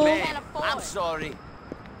couple. I'm sorry.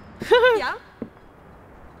 Yeah?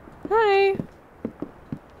 Hi.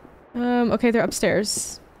 Okay, they're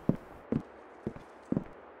upstairs.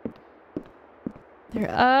 They're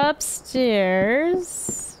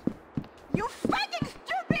upstairs. You fucking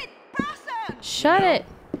stupid person! Shut it.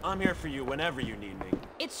 I'm here for you whenever you need me.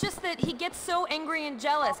 It's just that he gets so angry and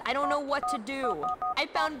jealous. I don't know what to do. I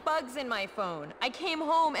found bugs in my phone. I came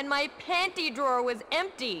home and my panty drawer was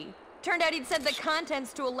empty. Turned out he'd sent the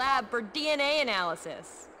contents to a lab for DNA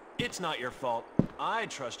analysis. It's not your fault. I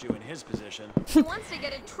trust you in his position. He wants to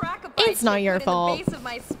get a track-a-bite It's not your fault. in the base of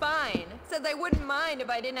my spine. Says I wouldn't mind if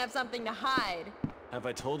I didn't have something to hide. Have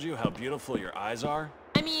I told you how beautiful your eyes are?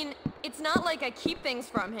 I mean, it's not like I keep things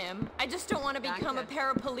from him. I just don't want to become a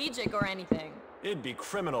paraplegic or anything. It'd be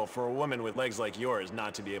criminal for a woman with legs like yours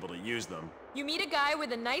not to be able to use them. You meet a guy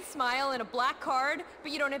with a nice smile and a black card,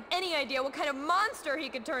 but you don't have any idea what kind of monster he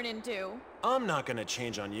could turn into. I'm not gonna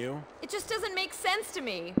change on you. It just doesn't make sense to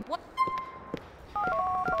me. What?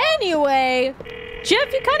 Anyway,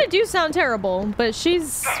 Jeff, you kind of do sound terrible, but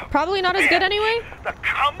she's probably not as good anyway. The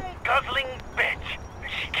cum-guzzling bitch.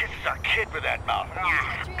 She kisses our kid with that mouth.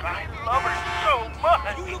 I love her so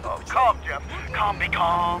much. Oh, calm, Jeff. Calm, be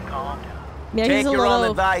calm, calm down. Yeah, Take he's a your own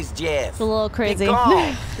little, advice, Jeff. it's a little crazy. Be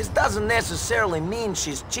calm. This doesn't necessarily mean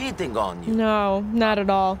she's cheating on you. No, not at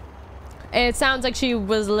all. It sounds like she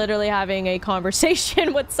was literally having a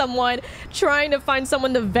conversation with someone, trying to find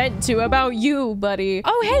someone to vent to about you, buddy.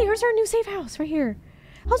 Oh, hey, here's our new safe house right here.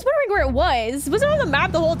 I was wondering where it was. Was it on the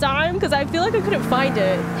map the whole time? Because I feel like I couldn't find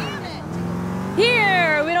it.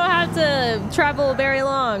 Here, we don't have to travel very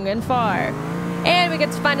long and far. And we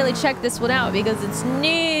get to finally check this one out because it's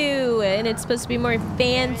new and it's supposed to be more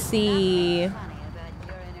fancy.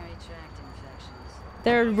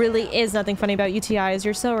 There really is nothing funny about UTIs.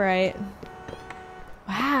 You're so right.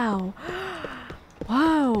 Wow.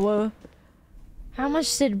 Whoa. How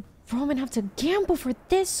much did Roman have to gamble for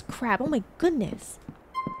this crap? Oh my goodness.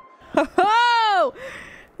 Oh!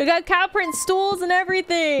 We got cow print stools and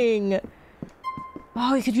everything.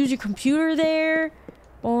 Oh, you could use your computer there.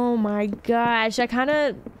 Oh my gosh. I kind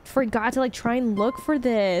of forgot to like try and look for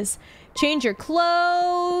this. Change your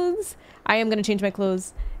clothes. I am going to change my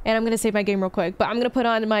clothes. And I'm going to save my game real quick. But I'm going to put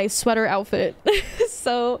on my sweater outfit.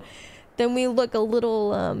 So then we look a little...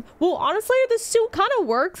 well, honestly, the suit kind of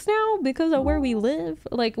works now because of where we live.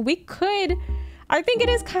 Like, we could... I think it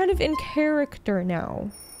is kind of in character now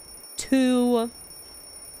to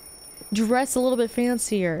dress a little bit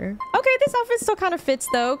fancier. Okay, this outfit still kind of fits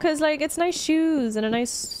though, because like it's nice shoes and a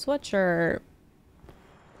nice sweatshirt.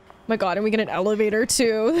 My god, and we get an elevator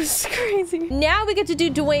too. This is crazy. Now we get to do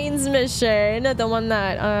Dwayne's mission, the one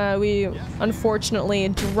that we unfortunately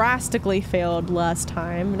drastically failed last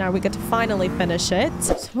time. Now we get to finally finish it.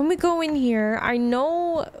 So when we go in here, I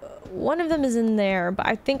know one of them is in there, but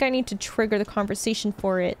I think I need to trigger the conversation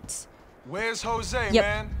for it. Where's Jose, Yep.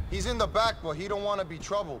 man? He's in the back, but he don't want to be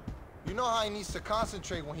troubled. You know how he needs to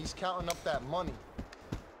concentrate when he's counting up that money.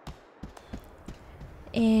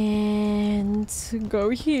 And go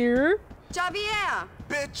here. Javier!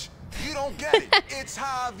 Bitch, you don't get it. It's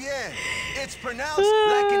Javier. It's pronounced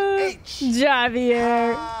like an H.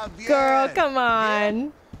 Javier. Javier. Girl, come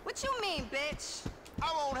on. What you mean, bitch?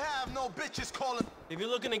 I won't have no bitches calling. If you're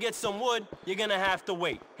looking to get some wood, you're gonna have to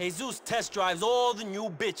wait. Jesus test drives all the new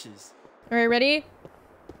bitches. All right, ready?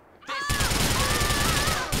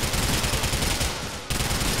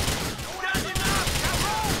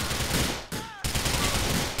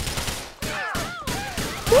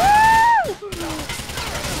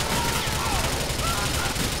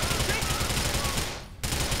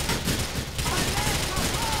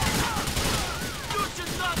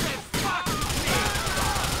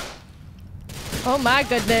 Oh my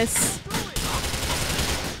goodness.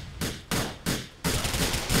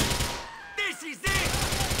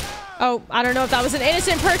 Oh, I don't know if that was an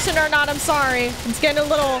innocent person or not. I'm sorry. It's getting a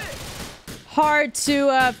little hard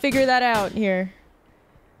to figure that out here.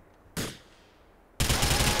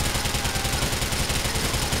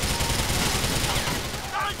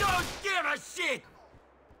 I don't give a shit.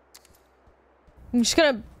 I'm just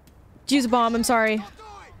gonna use a bomb. I'm sorry.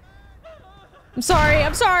 I'm sorry.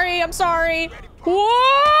 I'm sorry. I'm sorry.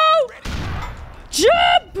 Whoa!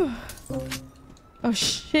 Jump! Oh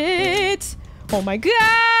shit! Oh my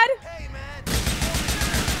god!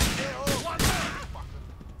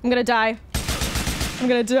 I'm gonna die. I'm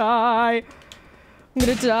gonna die. I'm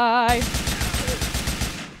gonna die.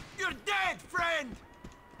 You're dead, friend.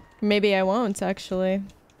 Maybe I won't, actually.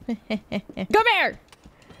 Come here!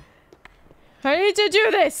 I need to do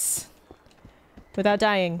this! Without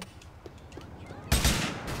dying.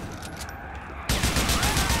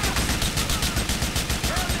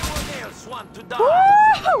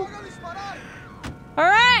 All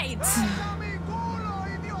right.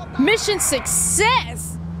 Mission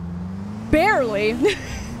success. Barely.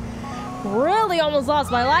 Really almost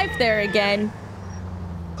lost my life there again.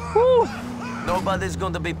 Whew. Nobody's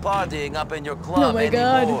going to be partying up in your club Oh my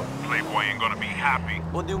anymore. God. Playboy ain't gonna be happy.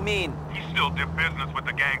 What do you mean? He still did business with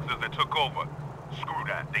the gangsters that took over. Screw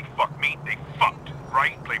that. They fucked me, they fucked.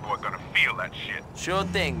 Right? Playboy gonna feel that shit. Sure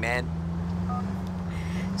thing, man.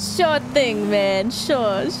 Sure thing, man.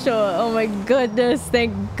 Sure. Oh my goodness.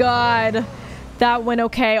 Thank God that went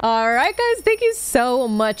okay. All right, guys. Thank you so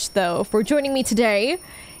much, though, for joining me today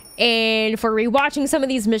and for rewatching some of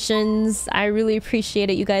these missions. I really appreciate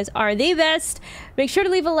it. You guys are the best. Make sure to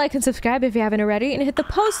leave a like and subscribe if you haven't already, and hit the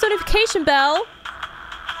post notification bell.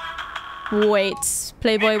 Wait,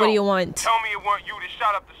 Playboy, Niko, what do you want? Tell me it weren't you that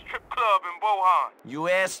shot up the strip club in Bohan. You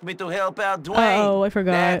asked me to help out Dwayne. Oh, I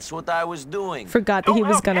forgot. That's what I was doing. Forgot that he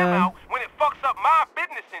was Him gonna... out when it fucks up my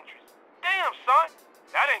business interests. Damn, son.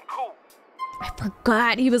 That ain't cool. I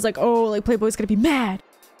forgot. He was like, oh, like Playboy's gonna be mad.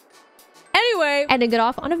 Anyway, ending it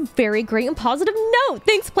off on a very great and positive note.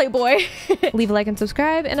 Thanks, Playboy. Leave a like and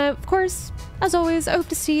subscribe. And of course, as always, I hope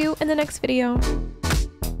to see you in the next video.